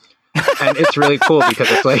Live, and it's really cool because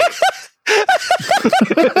it's like.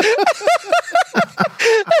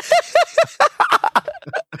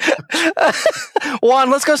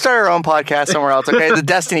 Juan, let's go start our own podcast somewhere else, okay? The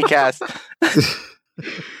Destiny Cast.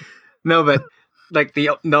 No, but like the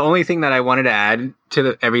only thing that I wanted to add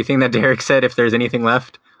to everything that Derek said, if there's anything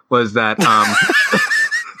left, was that my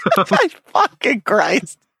fucking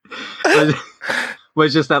Christ.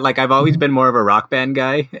 was just that, like, I've always been more of a Rock Band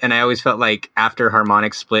guy, and I always felt like after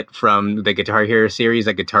Harmonix split from the Guitar Hero series,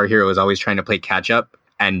 that Guitar Hero was always trying to play catch up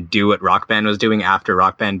and do what Rock Band was doing after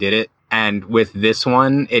Rock Band did it. And with this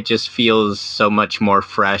one, it just feels so much more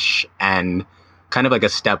fresh and kind of like a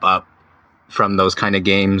step up from those kind of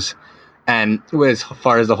games. And as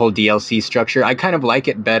far as the whole DLC structure, I kind of like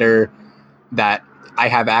it better that I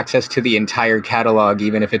have access to the entire catalog,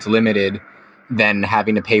 even if it's limited, than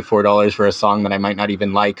having to pay $4 for a song that I might not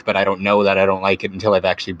even like, but I don't know that I don't like it until I've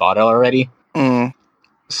actually bought it already.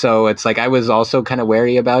 So it's like I was also kind of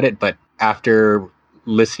wary about it, but after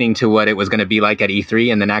listening to what it was going to be like at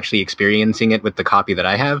E3 and then actually experiencing it with the copy that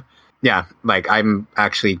I have, yeah, like I'm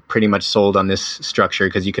actually pretty much sold on this structure,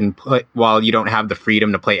 because you can put, while you don't have the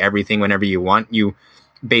freedom to play everything whenever you want, you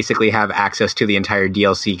basically have access to the entire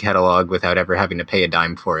DLC catalog without ever having to pay a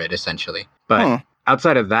dime for it, essentially. But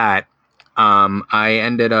outside of that, I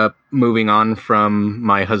ended up moving on from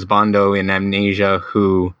my husbando in Amnesia,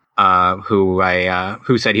 who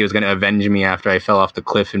said he was going to avenge me after I fell off the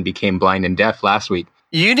cliff and became blind and deaf last week.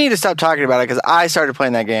 You need to stop talking about it because I started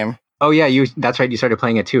playing that game. Oh yeah, that's right. You started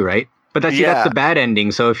playing it too, right? But that's the bad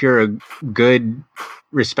ending. So if you're a good,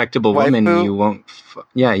 respectable woman, you won't.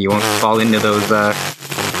 You won't fall into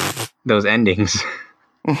those endings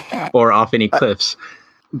or off any cliffs.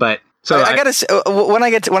 But so I gotta when I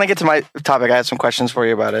get to my topic, I have some questions for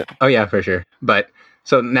you about it. Oh yeah, for sure. But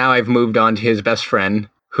so now I've moved on to his best friend,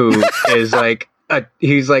 who is like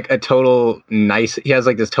he's like a total nice. He has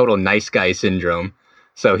like this total nice guy syndrome.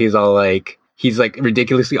 So he's all like. He's like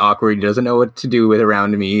ridiculously awkward. He doesn't know what to do with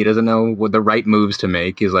around me. He doesn't know what the right moves to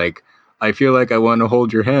make. He's like, I feel like I want to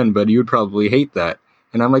hold your hand, but you'd probably hate that.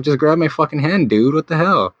 And I'm like, just grab my fucking hand, dude. What the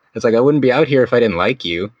hell? It's like, I wouldn't be out here if I didn't like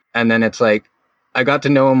you. And then it's like, I got to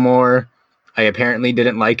know him more. I apparently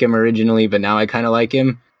didn't like him originally, but now I kind of like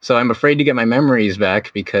him. So I'm afraid to get my memories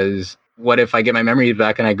back because what if I get my memories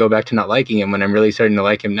back and I go back to not liking him when I'm really starting to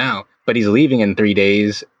like him now? But he's leaving in 3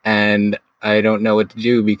 days and I don't know what to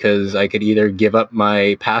do because I could either give up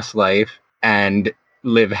my past life and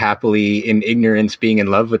live happily in ignorance being in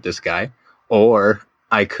love with this guy, or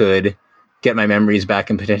I could get my memories back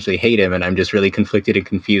and potentially hate him, and I'm just really conflicted and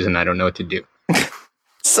confused and I don't know what to do.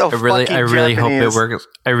 So I really hope it works.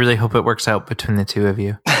 I really hope it works out between the two of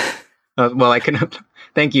you. Well, I can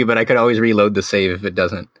thank you, but I could always reload the save if it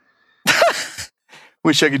doesn't.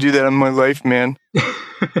 Wish I could do that in my life, man.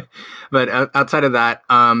 But outside of that,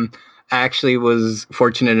 I actually was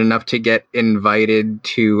fortunate enough to get invited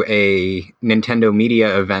to a Nintendo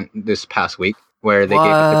Media event this past week where they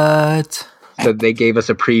gave us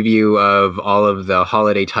a preview of all of the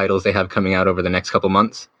holiday titles they have coming out over the next couple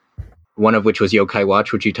months. One of which was Yokai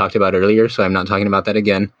Watch, which you talked about earlier, so I'm not talking about that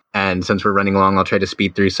again. And since we're running along, I'll try to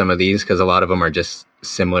speed through some of these because a lot of them are just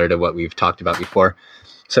similar to what we've talked about before.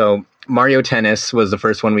 So Mario Tennis was the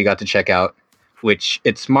first one we got to check out, which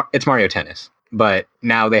it's Mario Tennis. But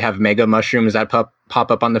now they have mega mushrooms that pop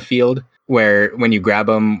up on the field where when you grab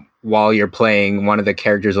them while you're playing, one of the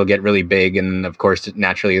characters will get really big. And of course,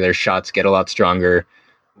 naturally, their shots get a lot stronger.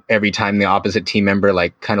 Every time the opposite team member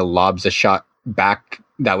like kind of lobs a shot back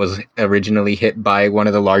that was originally hit by one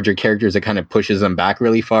of the larger characters, it kind of pushes them back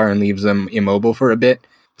really far and leaves them immobile for a bit.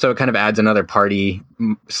 So it kind of adds another party /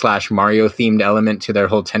 Mario themed element to their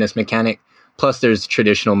whole tennis mechanic. Plus, there's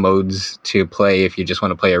traditional modes to play if you just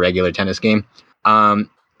want to play a regular tennis game.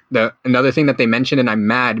 Another thing that they mentioned, and I'm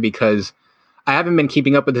mad because I haven't been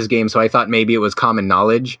keeping up with this game, so I thought maybe it was common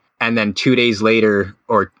knowledge. And then 2 days later,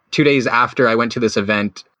 or 2 days after I went to this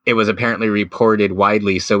event, it was apparently reported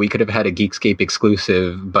widely, so we could have had a Geekscape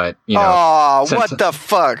exclusive, but, you know... Oh, what the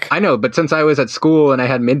fuck? I know, but since I was at school and I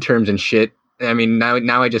had midterms and shit, I mean,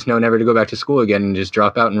 now I just know never to go back to school again and just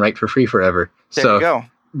drop out and write for free forever. There you go.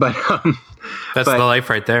 But that's the life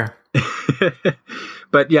right there.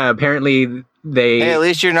 But yeah, apparently they. Hey, at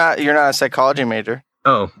least you're not a psychology major.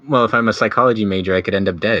 Oh well, if I'm a psychology major, I could end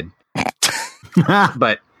up dead.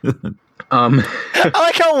 But I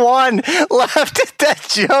like how one laughed at that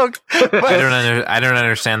joke. But I don't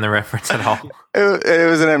understand the reference at all. It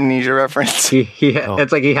was an amnesia reference.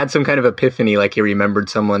 It's like he had some kind of epiphany, like he remembered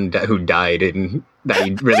someone who died and that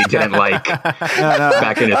he really didn't like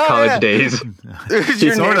back in his college days. Is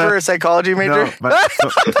your neighbor a psychology major? No,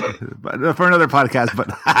 but for another podcast.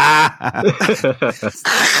 But I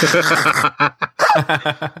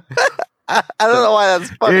don't know why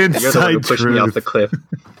that's funny. You're the one who pushed me off the cliff.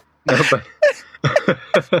 No,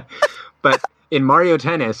 but in Mario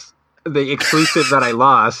Tennis, the exclusive that I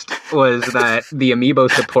lost was that the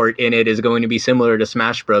amiibo support in it is going to be similar to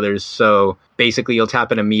Smash Brothers. So basically, you'll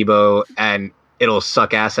tap an amiibo and it'll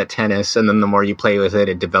suck ass at tennis, and then the more you play with it,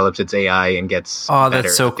 it develops its AI and gets better.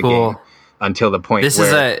 That's so cool. Until the point this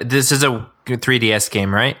is a 3DS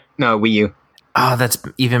game, right? No, Wii U. Oh, that's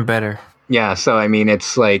even better. Yeah, so I mean, it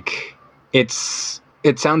sounds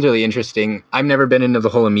really interesting. I've never been into the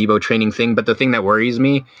whole amiibo training thing, but the thing that worries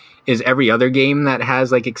me is every other game that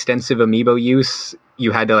has like extensive amiibo use,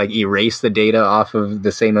 you had to like erase the data off of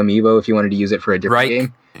the same amiibo if you wanted to use it for a different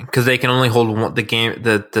game. Because they can only hold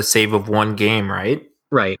the save of one game, right?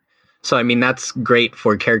 Right. So I mean, that's great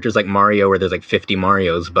for characters like Mario where there's like 50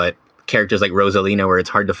 Marios, but characters like Rosalina where it's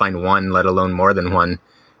hard to find one, let alone more than one,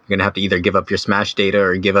 you're going to have to either give up your Smash data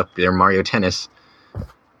or give up your Mario Tennis.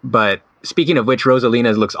 But speaking of which,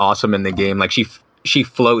 Rosalina looks awesome in the game. Like she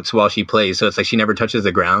floats while she plays, so it's like she never touches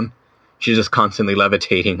the ground. She's just constantly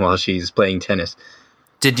levitating while she's playing tennis.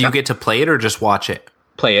 Did you get to play it or just watch it?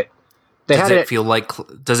 Play it. Does it feel like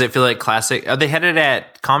classic? They had it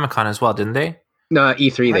at Comic-Con as well, didn't they? No,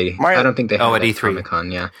 E3 I don't think they had it at E3.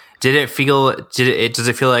 Comic-Con, yeah. Does it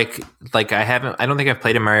feel like I don't think I've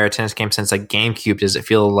played a Mario Tennis game since like GameCube. Does it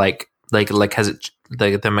feel like Like has it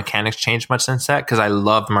the mechanics changed much since that? Because I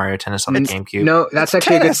loved Mario Tennis on the GameCube. No, that's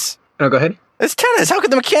actually tennis. a good. Oh, go ahead. It's tennis. How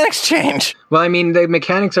could the mechanics change? Well, I mean, the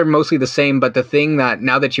mechanics are mostly the same, but the thing that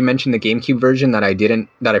now that you mentioned the GameCube version that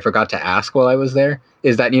I forgot to ask while I was there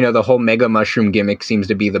is that, the whole Mega Mushroom gimmick seems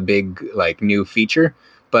to be the big like new feature,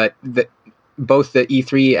 but both the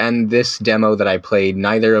E3 and this demo that I played,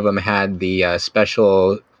 neither of them had the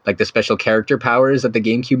special character powers that the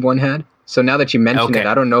GameCube one had. So now that you mention it,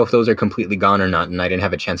 I don't know if those are completely gone or not, and I didn't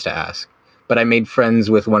have a chance to ask. But I made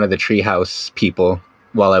friends with one of the Treehouse people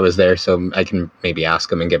while I was there, so I can maybe ask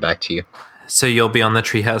them and get back to you. So you'll be on the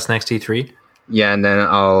Treehouse next E3? Yeah, and then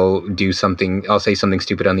I'll say something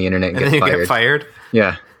stupid on the internet and get fired?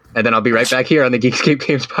 Yeah. And then I'll be right back here on the Geekscape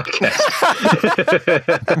Games podcast.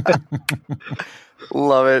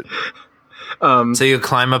 Love it. So you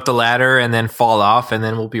climb up the ladder and then fall off, and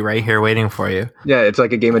then we'll be right here waiting for you. Yeah, it's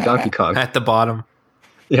like a game of Donkey Kong. At the bottom.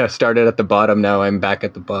 Yeah, started at the bottom. Now I'm back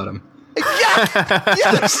at the bottom.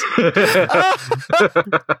 Yes!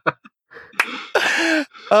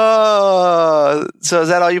 So is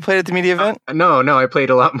that all you played at the media event? No, I played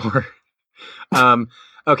a lot more.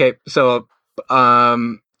 Okay, so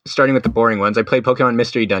starting with the boring ones, I played Pokemon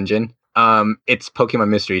Mystery Dungeon. It's Pokemon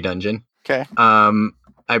Mystery Dungeon. Okay.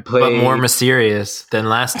 I played... But more mysterious than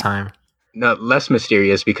last time. No, less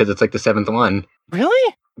mysterious because it's like the 7th one.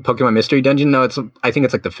 Really? Pokemon Mystery Dungeon? No, I think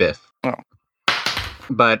it's like the 5th. Oh.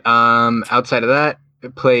 But outside of that, I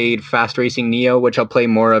played Fast Racing Neo, which I'll play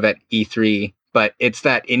more of at E3. But it's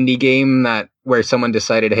that indie game where someone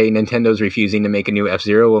decided, hey, Nintendo's refusing to make a new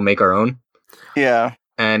F-Zero, we'll make our own. Yeah.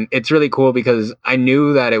 And it's really cool because I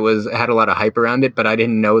knew that it had a lot of hype around it, but I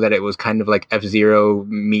didn't know that it was kind of like F-Zero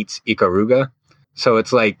meets Ikaruga. So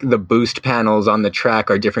it's like the boost panels on the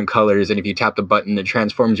track are different colors, and if you tap the button, it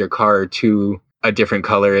transforms your car to a different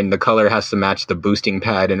color, and the color has to match the boosting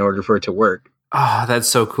pad in order for it to work. Oh, that's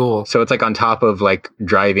so cool. So it's like on top of like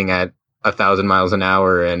driving at 1,000 miles an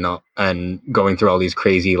hour and going through all these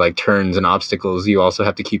crazy like turns and obstacles, you also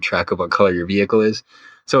have to keep track of what color your vehicle is.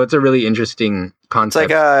 So it's a really interesting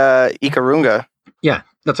concept. It's like Ikaruga. Yeah,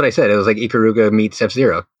 that's what I said. It was like Ikaruga meets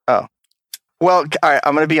F-Zero. Oh. Well, all right,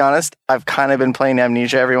 I'm going to be honest. I've kind of been playing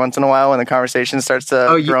Amnesia every once in a while when the conversation starts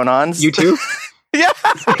to drone on. You too? Yeah.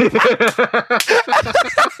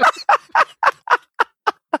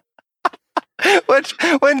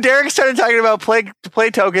 When Derek started talking about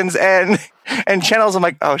play tokens and channels, I'm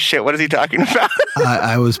like, oh shit, what is he talking about?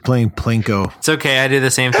 I was playing Plinko. It's okay. I do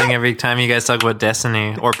the same thing every time you guys talk about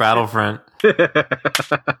Destiny or Battlefront.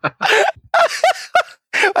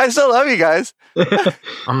 I still love you guys.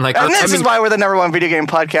 I'm like, and this is why we're the #1 video game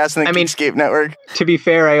podcast in the Geekscape network. To be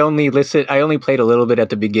fair, I only played a little bit at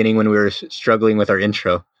the beginning when we were struggling with our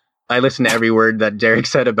intro. I listened to every word that Derek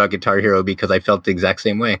said about Guitar Hero because I felt the exact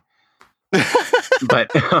same way.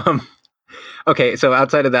 But okay, so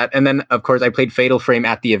outside of that, and then of course I played Fatal Frame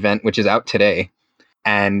at the event, which is out today,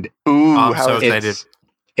 and I'm so excited.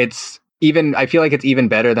 It's even. I feel like it's even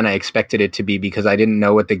better than I expected it to be because I didn't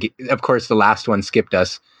know what of course the last one skipped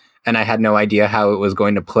us, and I had no idea how it was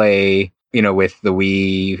going to play, with the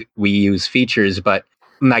Wii U's features, but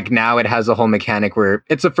like now it has a whole mechanic where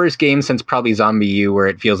it's the first game since probably Zombie U where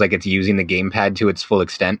it feels like it's using the gamepad to its full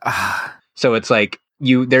extent. So it's like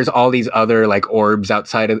there's all these other like orbs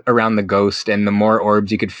around the ghost, and the more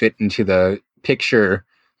orbs you could fit into the picture,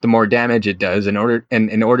 the more damage it does. In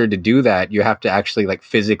order to do that, you have to actually like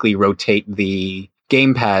physically rotate the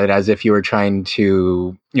gamepad as if you were trying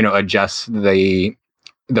to, adjust the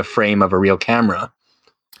frame of a real camera.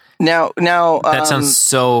 Now that sounds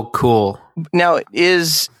so cool. Now,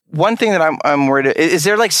 is one thing that I'm worried. Is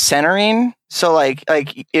there like centering? So like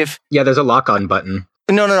if there's a lock-on button.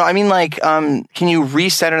 No. I mean, like, can you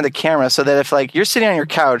recenter the camera so that if, like, you're sitting on your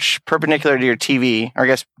couch perpendicular to your TV, or I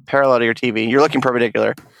guess parallel to your TV, you're looking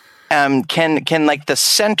perpendicular, can like the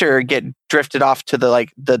center get drifted off to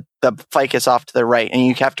the ficus off to the right, and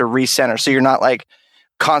you have to recenter, so you're not like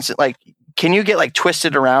constant. Like, can you get like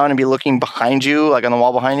twisted around and be looking behind you, like on the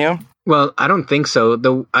wall behind you? Well, I don't think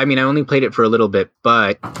so. I only played it for a little bit,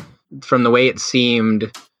 but from the way it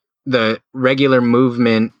seemed, the regular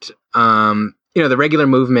movement. The regular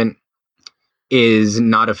movement is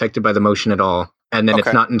not affected by the motion at all. And then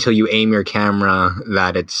it's not until you aim your camera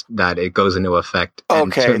that it goes into effect.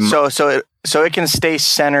 Okay. So it can stay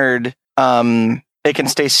centered. It can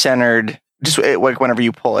stay centered just like whenever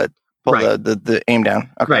you pull right. the aim down.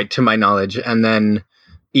 Okay. Right. To my knowledge. And then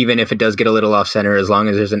even if it does get a little off center, as long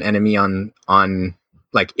as there's an enemy on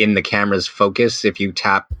like in the camera's focus, if you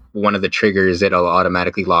tap one of the triggers, it'll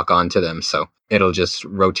automatically lock onto them. So it'll just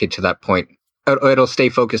rotate to that point. It'll stay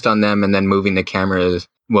focused on them, and then moving the camera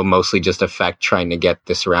will mostly just affect trying to get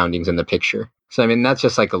the surroundings in the picture. So, I mean, that's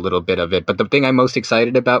just like a little bit of it. But the thing I'm most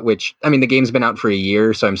excited about, which, I mean, the game's been out for a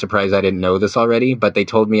year, so I'm surprised I didn't know this already, but they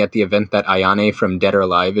told me at the event that Ayane from Dead or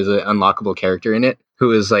Alive is an unlockable character in it,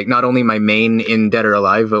 who is like not only my main in Dead or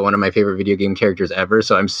Alive, but one of my favorite video game characters ever.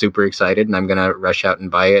 So I'm super excited, and I'm going to rush out and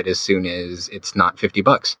buy it as soon as it's not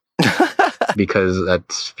 $50 because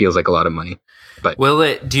that feels like a lot of money. But will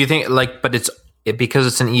it, do you think, like, but because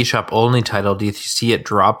it's an eShop only title, do you see it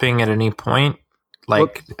dropping at any point?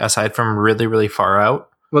 Like, aside from really, really far out?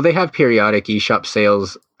 Well, they have periodic eShop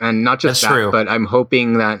sales, and not just That's that, true. but I'm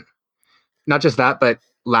hoping that, not just that, but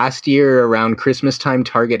last year around Christmas time,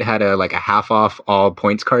 Target had a half off all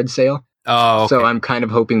points card sale. Oh, okay. So I'm kind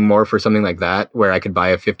of hoping more for something like that, where I could buy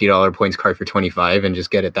a $50 points card for $25 and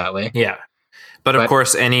just get it that way. Yeah. But of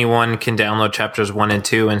course, anyone can download chapters 1 and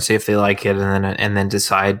 2 and see if they like it, and then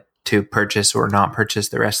decide to purchase or not purchase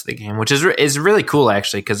the rest of the game, which is really cool,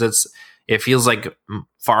 actually, because it feels like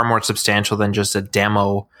far more substantial than just a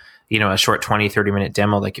demo, a short 20-30 minute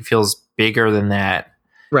demo. Like, it feels bigger than that.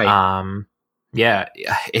 Right. Yeah,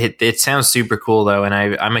 it sounds super cool though, and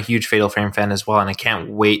I'm a huge Fatal Frame fan as well, and I can't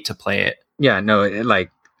wait to play it. Yeah, no,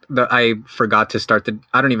 I forgot to start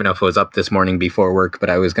I don't even know if it was up this morning before work, but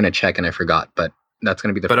I was going to check and I forgot, but that's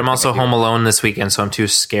going to be But I'm also home alone this weekend, so I'm too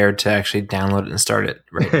scared to actually download it and start it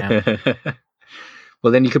right now.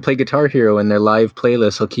 Well, then you could play Guitar Hero, and their live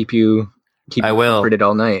playlist will keep you comforted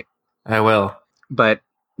all night. I will. But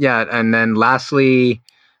yeah, and then lastly,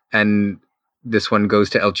 and this one goes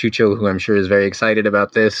to El Chucho, who I'm sure is very excited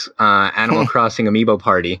about this, Animal Crossing Amiibo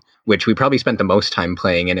Party, which we probably spent the most time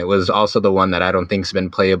playing, and it was also the one that I don't think's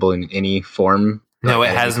been playable in any form. No,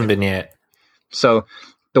 it hasn't been yet. So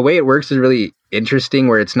the way it works is really interesting,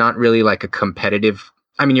 where it's not really like a competitive...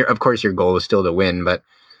 I mean, of course, your goal is still to win, but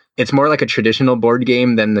it's more like a traditional board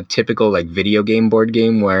game than the typical like video game board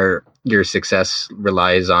game where your success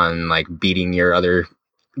relies on like beating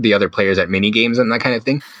the other players at mini games and that kind of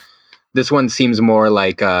thing. This one seems more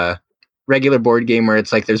like a regular board game where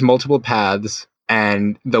it's like there's multiple paths,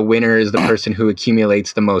 and the winner is the person who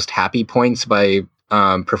accumulates the most happy points by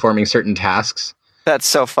performing certain tasks. That's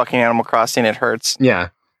so fucking Animal Crossing. It hurts. Yeah.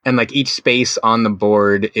 And like each space on the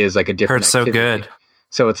board is like a different Hurts activity. so good.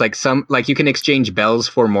 So it's like you can exchange bells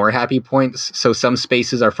for more happy points. So some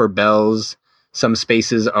spaces are for bells, some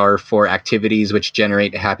spaces are for activities which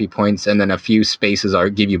generate happy points, and then a few spaces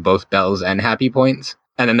give you both bells and happy points.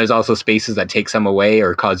 And then there's also spaces that take some away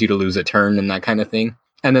or cause you to lose a turn and that kind of thing.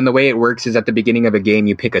 And then the way it works is at the beginning of a game,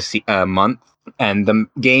 you pick a month, and the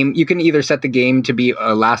game, you can either set the game to be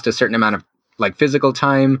last a certain amount of like physical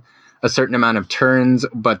time, a certain amount of turns,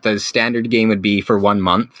 but the standard game would be for 1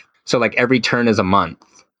 month. So like every turn is a month,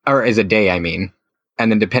 or is a day, I mean.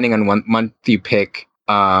 And then depending on what month you pick,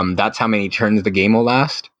 that's how many turns the game will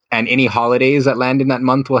last. And any holidays that land in that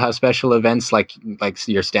month will have special events like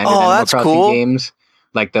your standard Animal Crossing games.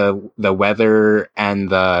 Like the weather and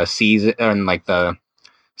the season, and like the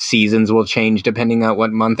seasons will change depending on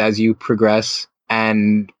what month as you progress.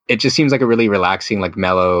 And it just seems like a really relaxing, like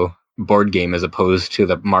mellow board game, as opposed to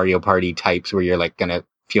the Mario Party types where you're like gonna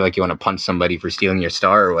feel like you want to punch somebody for stealing your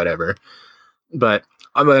star or whatever. But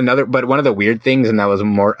one of the weird things, and that was a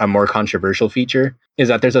more controversial feature, is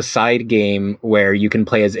that there's a side game where you can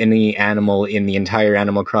play as any animal in the entire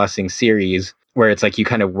Animal Crossing series, where it's like you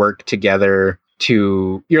kind of work together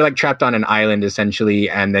you're like trapped on an island essentially,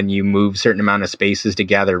 and then you move certain amount of spaces to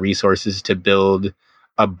gather resources to build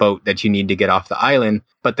a boat that you need to get off the island.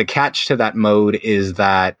 But the catch to that mode is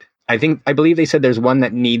that I believe they said there's one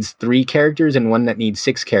that needs 3 characters and one that needs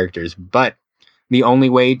 6 characters, but the only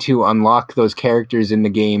way to unlock those characters in the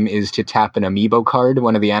game is to tap an amiibo card,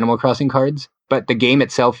 one of the Animal Crossing cards. But the game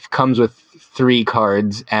itself comes with 3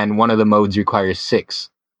 cards, and one of the modes requires 6.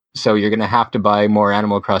 So you're going to have to buy more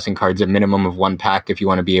Animal Crossing cards, a minimum of 1 pack, if you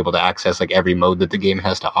want to be able to access like every mode that the game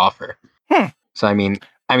has to offer. So I mean,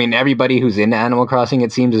 everybody who's into Animal Crossing,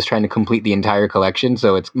 it seems, is trying to complete the entire collection.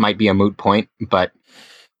 So it might be a moot point, but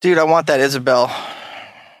Dude, I want that Isabelle.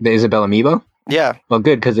 The Isabelle amiibo? Yeah. Well,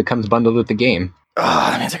 good, because it comes bundled with the game. Oh,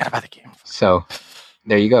 that means I gotta buy the game. So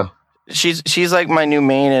there you go. She's like my new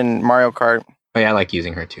main in Mario Kart. Oh yeah, I like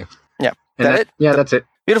using her too. Yeah. It? Yeah, that's it.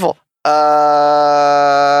 Beautiful. What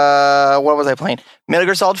was I playing? Metal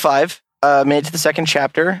Gear Solid 5. Made it to the second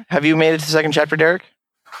chapter. Have you made it to the second chapter, Derek?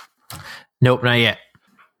 Nope, not yet.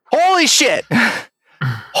 Holy shit!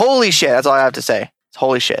 Holy shit! That's all I have to say. It's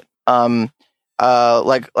holy shit.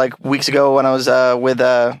 Like weeks ago when I was with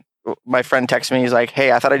my friend texted me. He's like,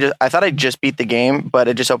 "Hey, I thought I just beat the game, but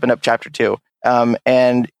it just opened up chapter 2."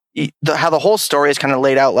 And how the whole story is kind of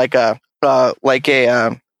laid out like a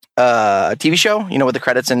TV show, with the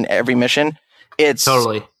credits in every mission. It's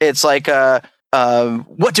Totally. It's like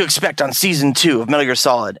what to expect on season 2 of Metal Gear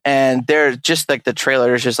Solid, and they're just like the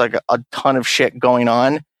trailer is just like a ton of shit going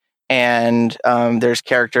on, and there's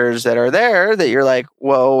characters that are there that you're like,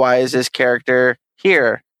 whoa, why is this character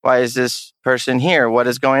here? Why is this person here? What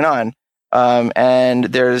is going on? And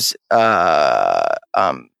there's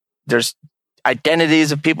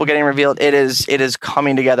identities of people getting revealed. It is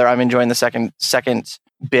coming together. I'm enjoying the second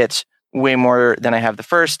bit way more than I have the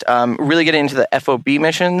first. Really getting into the FOB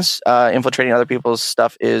missions, infiltrating other people's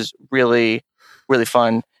stuff is really, really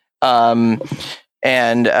fun. And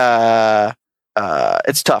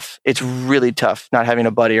it's tough. It's really tough not having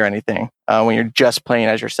a buddy or anything when you're just playing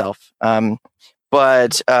as yourself.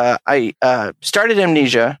 But I started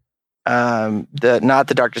Amnesia, not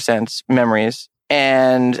the Dark Descent, Memories.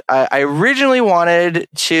 And I originally wanted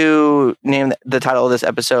to name the title of this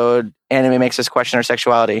episode "Anime Makes Us Question Our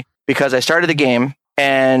Sexuality," because I started the game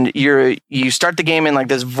and you start the game in like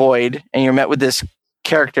this void and you're met with this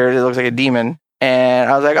character that looks like a demon.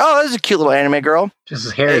 And I was like, oh, this is a cute little anime girl. Just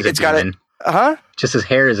his hair is a demon. Just his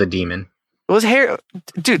hair is a demon. It was hair.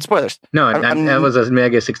 Dude, spoilers. No, that was a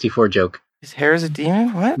Mega 64 joke. His hair is a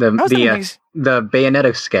demon? What? The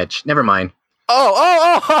Bayonetta sketch. Never mind.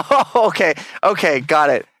 Oh, okay. Got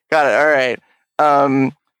it. All right.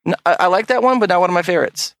 I like that one, but not one of my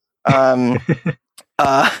favorites. I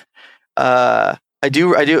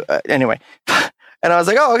do. Anyway. And I was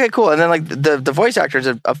like, oh, okay, cool. And then like the voice actor is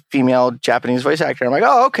a female Japanese voice actor. I'm like,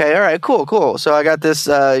 oh, okay. All right, cool. So I got this,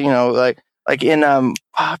 like in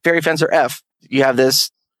Fairy Fencer F, you have this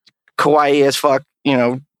kawaii as fuck,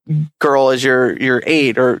 girl as your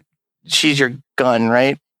aide, or she's your gun,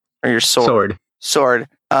 right? Or your sword.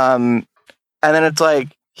 And then it's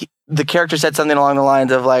like the character said something along the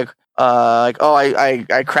lines of I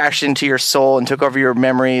crashed into your soul and took over your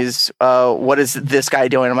memories. What is this guy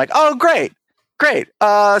doing? I'm like, oh, great.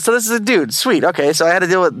 So this is a dude. Sweet. Okay. So I had to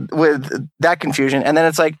deal with that confusion. And then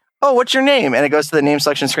it's like, oh, what's your name? And it goes to the name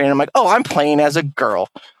selection screen. And I'm like, oh, I'm playing as a girl.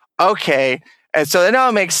 Okay. And so now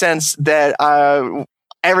it makes sense that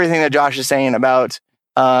everything that Josh is saying about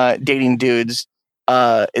dating dudes,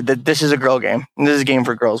 that this is a girl game. This is a game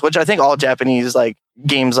for girls, which I think all Japanese like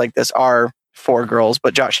games like this are for girls.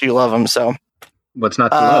 But Josh, you love them, so what's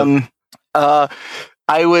not to love?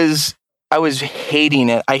 I was hating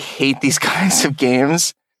it. I hate these kinds of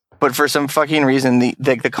games, but for some fucking reason,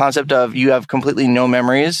 the concept of you have completely no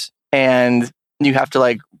memories and you have to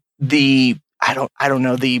like I don't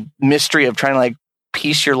know, the mystery of trying to like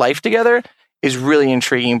piece your life together is really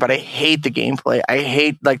intriguing. But I hate the gameplay. I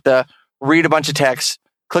hate like the read a bunch of text,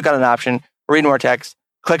 click on an option, read more text,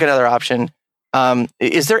 click another option.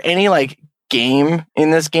 Is there any like game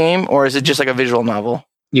in this game, or is it just like a visual novel?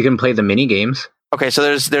 You can play the mini games. Okay, so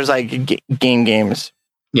there's like game games.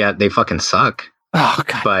 Yeah, they fucking suck. Oh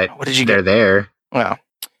god! But what did you they're get? there. Wow.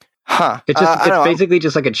 Huh. It's basically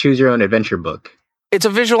just like a choose your own adventure book. It's a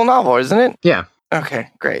visual novel, isn't it? Yeah. Okay,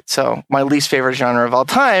 great. So my least favorite genre of all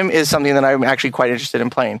time is something that I'm actually quite interested in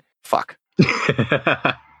playing. Fuck.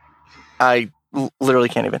 I literally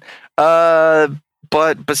can't even.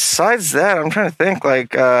 But besides that, I'm trying to think.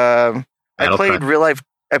 Like, I played real life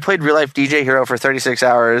DJ Hero for 36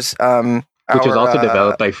 hours. Which was also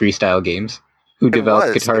developed by Freestyle Games, who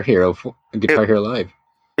developed Guitar Hero Live.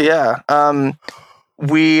 Yeah.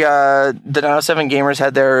 The 907 Gamers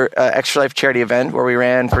had their Extra Life charity event where we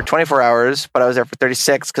ran for 24 hours, but I was there for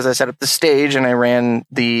 36 because I set up the stage and I ran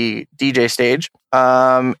the DJ stage.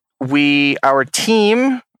 Our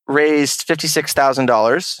team raised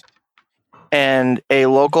 $56,000, and a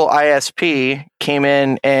local ISP came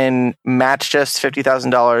in and matched us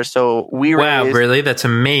 $50,000. So wow, really? That's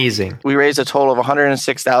amazing. We raised a total of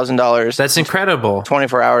 $106,000. That's incredible.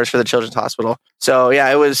 24 hours for the Children's Hospital. So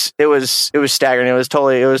yeah, it was staggering. It was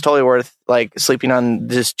totally worth like sleeping on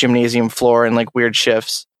this gymnasium floor and like weird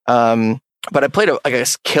shifts. But I played a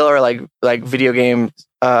killer like video game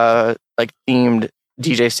like themed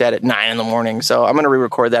DJ set at 9 a.m. So I'm going to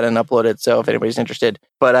re-record that and upload it. So if anybody's interested,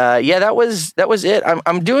 but yeah, that was it.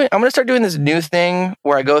 I'm going to start doing this new thing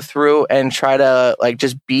where I go through and try to like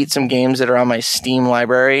just beat some games that are on my Steam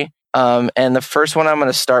library. And the first one I'm going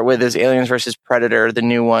to start with is Aliens vs. Predator, the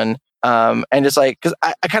new one. And just like, cause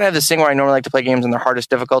I kind of have this thing where I normally like to play games on their hardest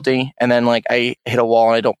difficulty. And then like I hit a wall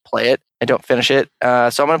and I don't play it. I don't finish it. So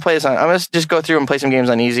I'm going to just go through and play some games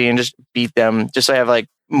on easy and just beat them just so I have like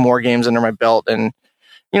more games under my belt. And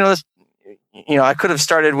I could have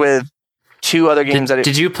started with 2 other games.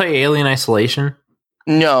 Did you play Alien Isolation?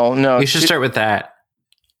 No. You should start with that.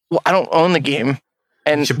 Well, I don't own the game,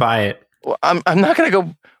 and you should buy it. Well, I'm not gonna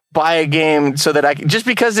go. buy a game so that I can, just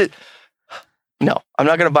because it. No, I'm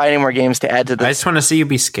not going to buy any more games to add to this. I just want to see you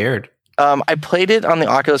be scared. I played it on the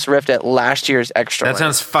Oculus Rift at last year's Extra. That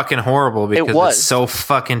sounds fucking horrible because it's so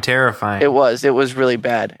fucking terrifying. It was really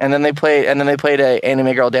bad. And then they played a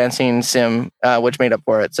anime girl dancing sim, which made up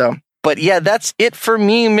for it. So, but yeah, that's it for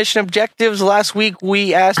me. Mission objectives. Last week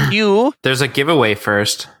we asked you. There's a giveaway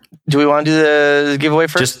first. Do we want to do the giveaway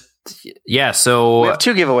first? So we have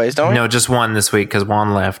 2 giveaways, don't we? No, just one this week because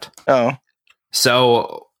Juan left. Oh,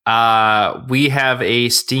 so we have a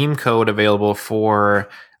Steam code available for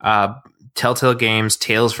Telltale Games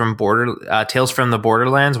Tales from the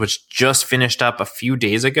Borderlands, which just finished up a few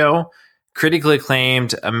days ago. Critically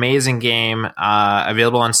acclaimed, amazing game,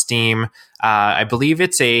 available on Steam. I believe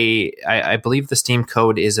I believe the Steam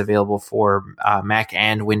code is available for Mac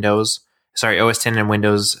and Windows. Sorry, OS 10 and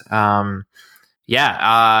Windows. So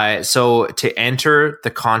to enter the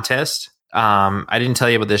contest, I didn't tell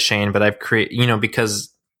you about this, Shane, but I've created, because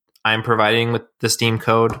I'm providing with the Steam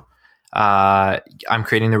code. I'm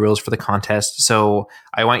creating the rules for the contest. So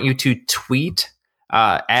I want you to tweet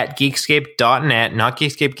at Geekscape.net, not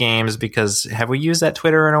Geekscape Games, because have we used that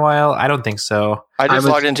Twitter in a while? I don't think so. I just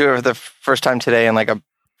logged into it for the first time today in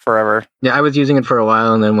forever. Yeah, I was using it for a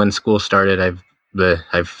while, and then when school started,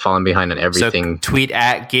 I've fallen behind on everything. So tweet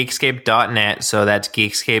at Geekscape.net. So that's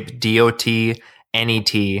Geekscape DOTNET,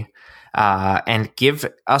 and give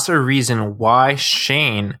us a reason why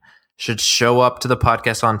Shane should show up to the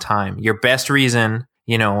podcast on time. Your best reason,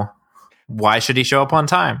 why should he show up on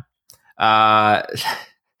time? I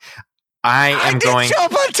didn't show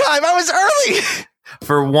up on time. I was early.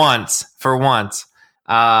 For once.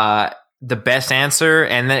 The best answer,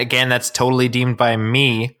 and then again, that's totally deemed by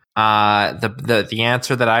me. The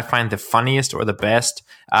answer that I find the funniest or the best,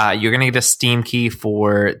 you're gonna get a Steam key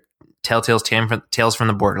for Telltale's Tales from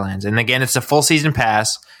the Borderlands. And again, it's a full season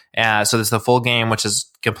pass. So there's the full game, which is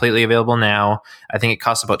completely available now. I think it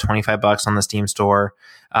costs about $25 on the Steam store.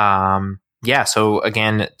 So you're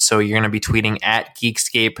going to be tweeting at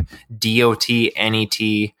Geekscape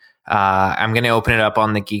DOTNET. I'm going to open it up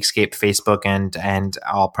on the Geekscape Facebook, and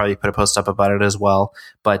I'll probably put a post up about it as well.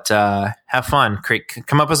 But have fun,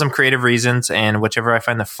 come up with some creative reasons, and whichever I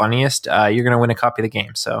find the funniest, you're going to win a copy of the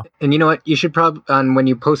game. So, and you know what? You should probably when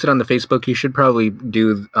you post it on the Facebook, you should probably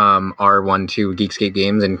do R1 to Geekscape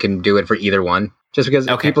Games, and can do it for either one. Just because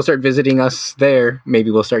if people start visiting us there,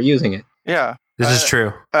 maybe we'll start using it. Yeah, this is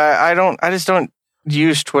true. I just don't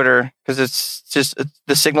use Twitter because it's just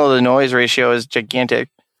the signal to noise ratio is gigantic.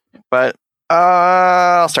 But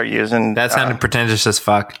I'll start using. That sounded pretentious as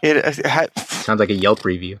fuck. Sounds like a Yelp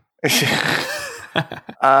review.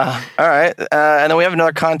 All right, and then we have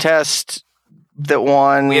another contest that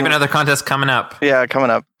won. We have another contest coming up. Yeah, coming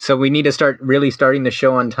up. So we need to starting the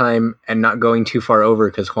show on time and not going too far over,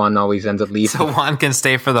 because Juan always ends up leaving. So Juan can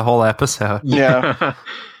stay for the whole episode. Yeah.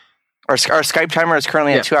 Our Skype timer is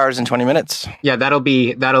currently at 2 hours and 20 minutes. Yeah, that'll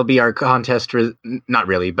be our contest. Not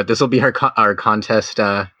really, but this will be our contest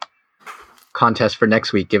for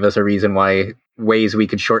next week. Give us a reason ways we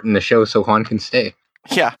could shorten the show so Juan can stay.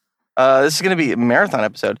 Yeah, this is going to be a marathon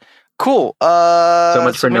episode. Cool. So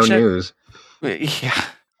much for no news.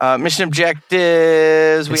 Yeah. Mission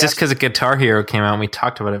objectives. It's just because Guitar Hero came out and we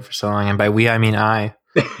talked about it for so long, and by we I mean I.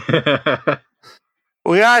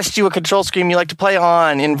 We asked you a control scheme you like to play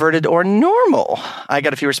on, inverted or normal. I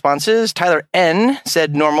got a few responses. Tyler N.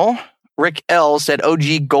 said normal. Rick L. said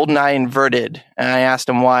OG GoldenEye inverted. And I asked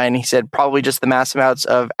him why, and he said probably just the mass amounts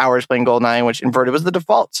of hours playing GoldenEye, in which inverted was the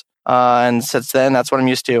default. And since then, that's what I'm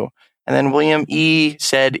used to. And then William E.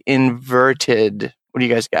 said inverted. What do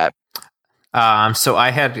you guys got? So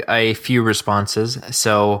I had a few responses.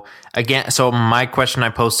 So my question I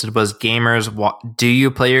posted was, gamers, do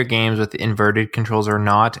you play your games with inverted controls or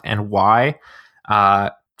not, and why?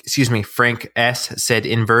 Frank S. said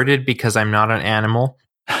inverted because I'm not an animal.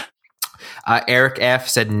 Eric F.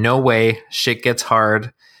 said no way, shit gets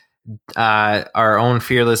hard. Our own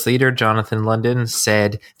fearless leader, Jonathan London,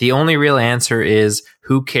 said the only real answer is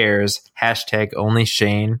who cares? #only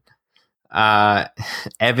Shane.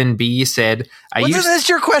 Evan B said, Wasn't this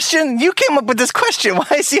your question? You came up with this question. Why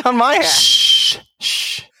is he on my hat?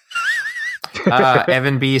 Shh.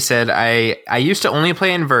 Evan B said, I used to only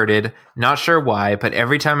play inverted, not sure why, but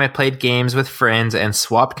every time I played games with friends and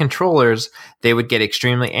swapped controllers, they would get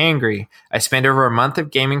extremely angry. I spent over a month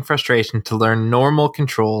of gaming frustration to learn normal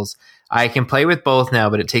controls. I can play with both now,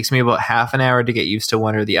 but it takes me about half an hour to get used to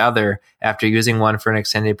one or the other after using one for an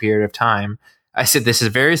extended period of time. I said, this is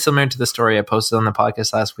very similar to the story I posted on the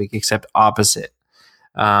podcast last week, except opposite.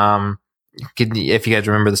 If you guys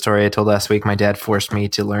remember the story I told last week, my dad forced me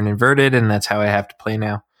to learn inverted, and that's how I have to play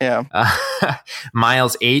now. Yeah.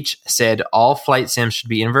 Miles H said all flight sims should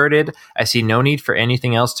be inverted. I see no need for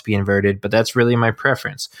anything else to be inverted, but that's really my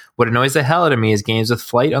preference. What annoys the hell out of me is games with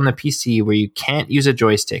flight on the PC where you can't use a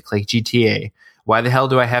joystick, like GTA. Why the hell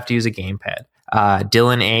do I have to use a gamepad?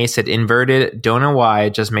 Dylan A said inverted. Don't know why.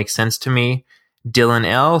 It just makes sense to me. Dylan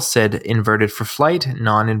L said inverted for flight,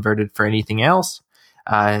 non-inverted for anything else.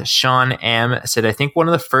 Sean M said, I think one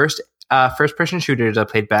of the first-person shooters I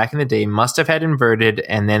played back in the day must have had inverted,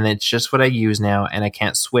 and then it's just what I use now, and I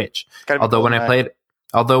can't switch. Although when I played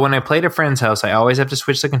at a friend's house, I always have to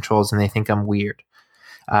switch the controls, and they think I'm weird.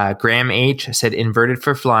 Graham H said inverted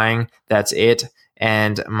for flying. That's it.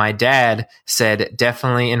 And my dad said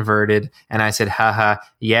definitely inverted, and I said, haha,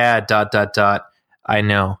 yeah, ... I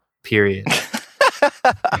know, period.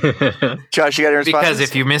 Josh, you got your responses? Because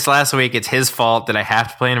if you missed last week, it's his fault that I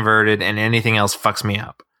have to play inverted, and anything else fucks me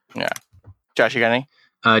up. Yeah. Josh, you got any?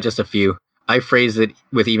 Just a few. I phrased it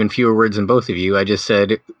with even fewer words than both of you. I just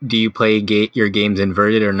said, do you play your games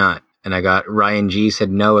inverted or not? And I got Ryan G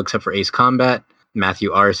said no, except for Ace Combat.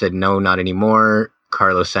 Matthew R said no, not anymore.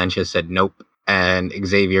 Carlos Sanchez said nope. And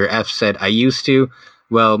Xavier F said, I used to.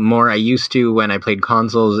 Well, more I used to when I played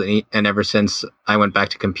consoles, and ever since I went back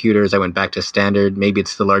to computers, I went back to standard. Maybe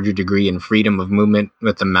it's the larger degree and freedom of movement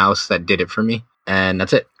with the mouse that did it for me. And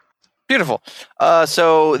that's it. Beautiful.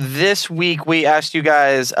 So this week we asked you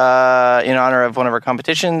guys, in honor of one of our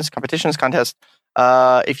contests,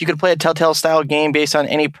 if you could play a Telltale style game based on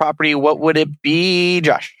any property, what would it be,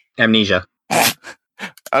 Josh? Amnesia.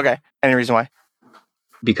 Okay. Any reason why?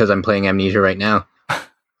 Because I'm playing Amnesia right now.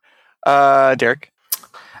 Derek?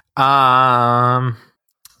 I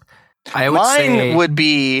would Mine would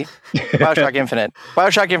be BioShock Infinite.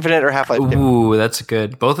 BioShock Infinite or Half-Life 2. Ooh, that's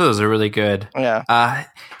good. Both of those are really good. Yeah.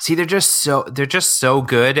 See, they're just so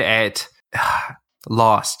good at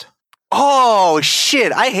Lost. Oh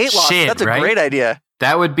shit! I hate Lost. That's a great idea.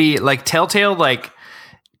 That would be like Telltale, like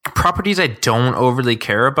properties I don't overly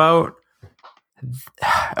care about.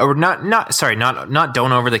 Or not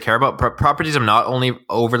don't overly care about, but properties I'm not only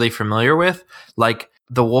overly familiar with, like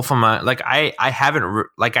The Wolf Among. Like I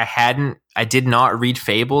did not read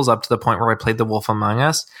Fables up to the point where I played The Wolf Among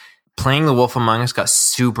Us. Playing The Wolf Among Us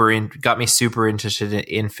got me super interested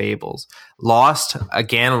in Fables. Lost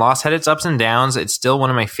had its ups and downs. It's still one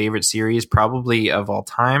of my favorite series, probably of all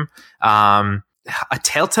time. A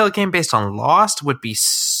Telltale game based on Lost would be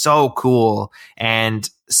so cool, and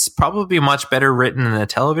probably much better written than the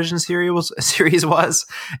television series was.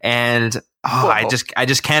 And I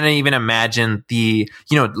just can't even imagine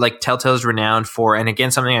like Telltale's renowned for, and again,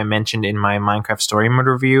 something I mentioned in my Minecraft story mode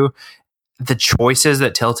review, the choices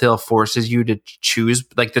that Telltale forces you to choose,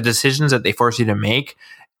 like the decisions that they force you to make,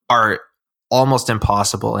 are almost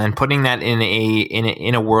impossible. And putting that in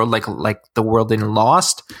a world like the world in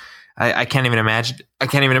Lost, I can't even imagine. I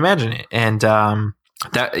can't even imagine it. And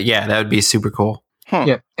that would be super cool.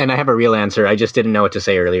 Yeah, and I have a real answer. I just didn't know what to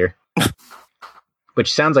say earlier.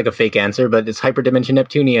 Which sounds like a fake answer, but it's Hyperdimension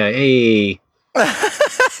Neptunia. Hey.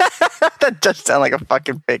 That does sound like a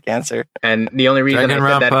fucking fake answer. And the only reason I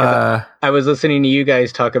said that, because I was listening to you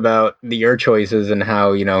guys talk about your choices and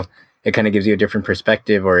how, it kind of gives you a different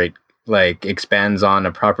perspective, or it like expands on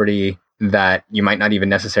a property that you might not even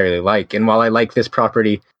necessarily like. And while I like this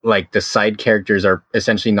property, like the side characters are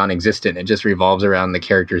essentially non-existent. It just revolves around the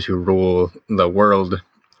characters who rule the world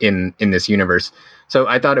in this universe. So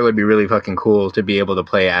I thought it would be really fucking cool to be able to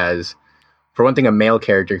play as, for one thing, a male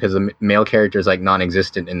character, because the male character is like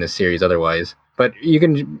non-existent in this series otherwise. But it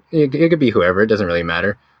could be whoever, it doesn't really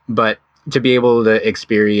matter. But to be able to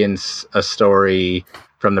experience a story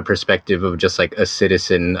from the perspective of just like a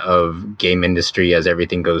citizen of game industry as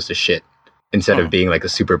everything goes to shit, instead of being like a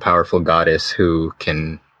super powerful goddess who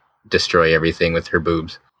can destroy everything with her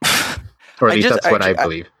boobs. Or at least that's what I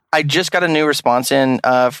believe. I just got a new response in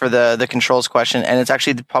for the controls question, and it's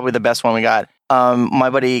actually probably the best one we got. My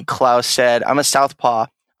buddy Klaus said, I'm a southpaw.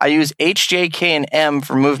 I use H, J, K, and M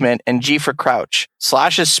for movement and G for crouch. /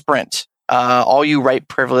 is sprint. All you right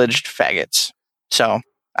privileged faggots. So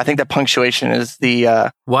I think that punctuation is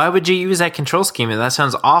the... Why would you use that control scheme? That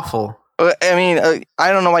sounds awful. I mean,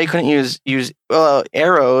 I don't know why you couldn't use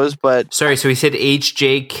arrows, but... Sorry, so he said H,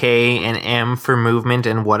 J, K, and M for movement,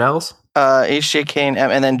 and what else? H, J, K, and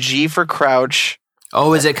M, and then G for crouch.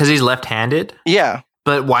 Oh, is it because he's left-handed? Yeah.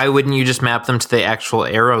 But why wouldn't you just map them to the actual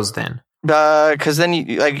arrows then? Because then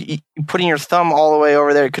you putting your thumb all the way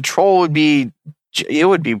over there, control would be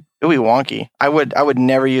wonky. I would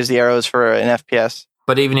never use the arrows for an FPS.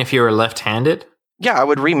 But even if you were left-handed? Yeah, I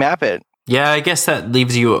would remap it. Yeah, I guess that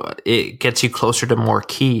it gets you closer to more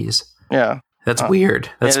keys. Yeah. That's weird.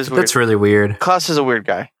 it is That's weird. really weird. Klaus is a weird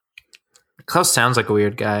guy. Klaus sounds like a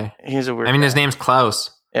weird guy. He's a weird I mean, guy. his name's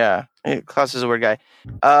Klaus. Yeah, Klaus is a weird guy.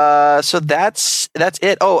 So that's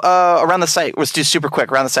it. Oh, around the site. Let's do super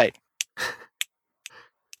quick. Around the site.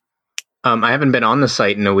 I haven't been on the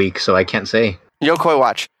site in a week, so I can't say. Yokoi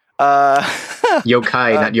Watch.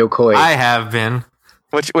 Yokai, not Yokoi. I have been.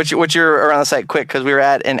 What's your around the site? Quick, because we were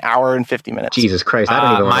at an hour and 50 minutes. Jesus Christ, I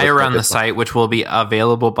don't even want My to around the site, which will be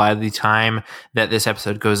available by the time that this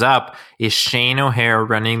episode goes up, is Shane O'Hare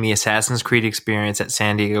running the Assassin's Creed experience at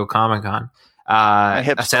San Diego Comic-Con.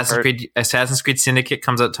 Assassin's Creed Syndicate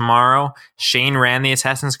comes out tomorrow. Shane ran the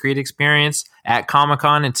Assassin's Creed experience at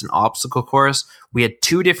Comic-Con. It's an obstacle course. We had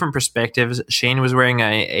two different perspectives. Shane was wearing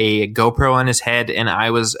a GoPro on his head, and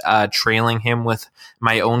I was trailing him with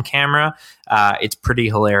my own camera. It's pretty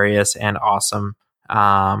hilarious and awesome.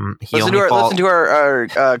 Listen to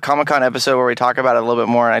our Comic-Con episode where we talk about it a little bit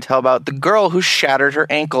more, and I tell about the girl who shattered her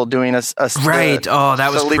ankle doing a right. Oh,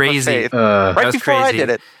 that was crazy. Right before I did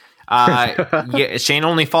it. Yeah, Shane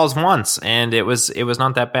only falls once, and it was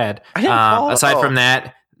not that bad. I didn't fall. Aside from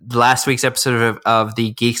that, last week's episode of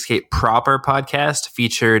the Geekscape proper podcast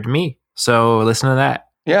featured me. So listen to that.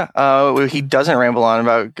 Yeah, he doesn't ramble on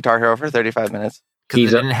about Guitar Hero for 35 minutes.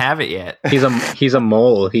 Because I didn't have it yet. He's a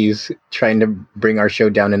mole. He's trying to bring our show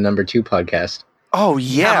down to number 2 podcast. Oh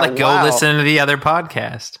yeah, go listen to the other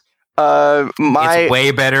podcast. It's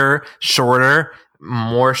way better, shorter,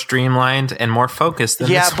 more streamlined, and more focused than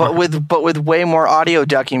this one. but with way more audio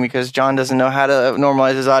ducking because John doesn't know how to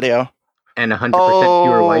normalize his audio. And 100%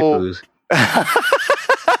 fewer waifus.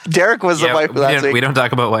 Derek was the waifu last week. We don't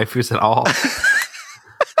talk about waifus at all.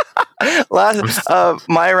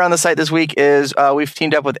 My around the site this week is we've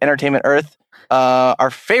teamed up with Entertainment Earth, our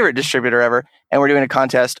favorite distributor ever, and we're doing a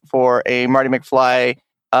contest for a Marty McFly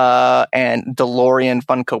and DeLorean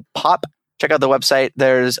Funko Pop. Check out the website.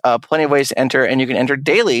 There's plenty of ways to enter, and you can enter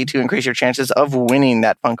daily to increase your chances of winning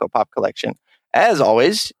that Funko Pop collection. As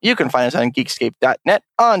always, you can find us on Geekscape.net,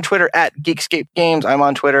 on Twitter at Geekscape Games. I'm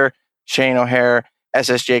on Twitter, Shane O'Hare,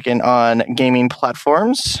 SS Jakin on gaming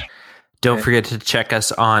platforms. Don't forget to check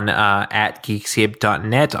us on at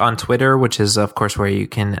Geekscape.net on Twitter, which is, of course, where you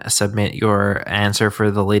can submit your answer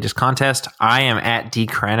for the latest contest. I am at D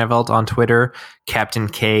Cranevelt on Twitter, Captain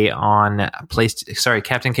K on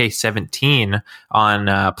Captain K17 on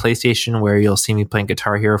PlayStation, where you'll see me playing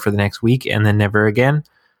Guitar Hero for the next week and then never again.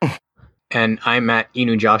 And I'm at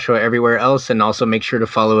Inu Joshua everywhere else, and also make sure to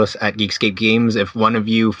follow us at Geekscape Games. If one of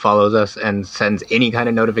you follows us and sends any kind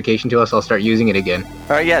of notification to us, I'll start using it again.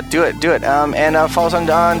 All right, yeah, do it. And follow us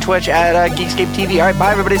on Twitch at Geekscape TV. All right,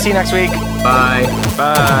 bye, everybody. See you next week. Bye.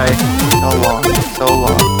 Bye. So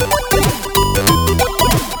long.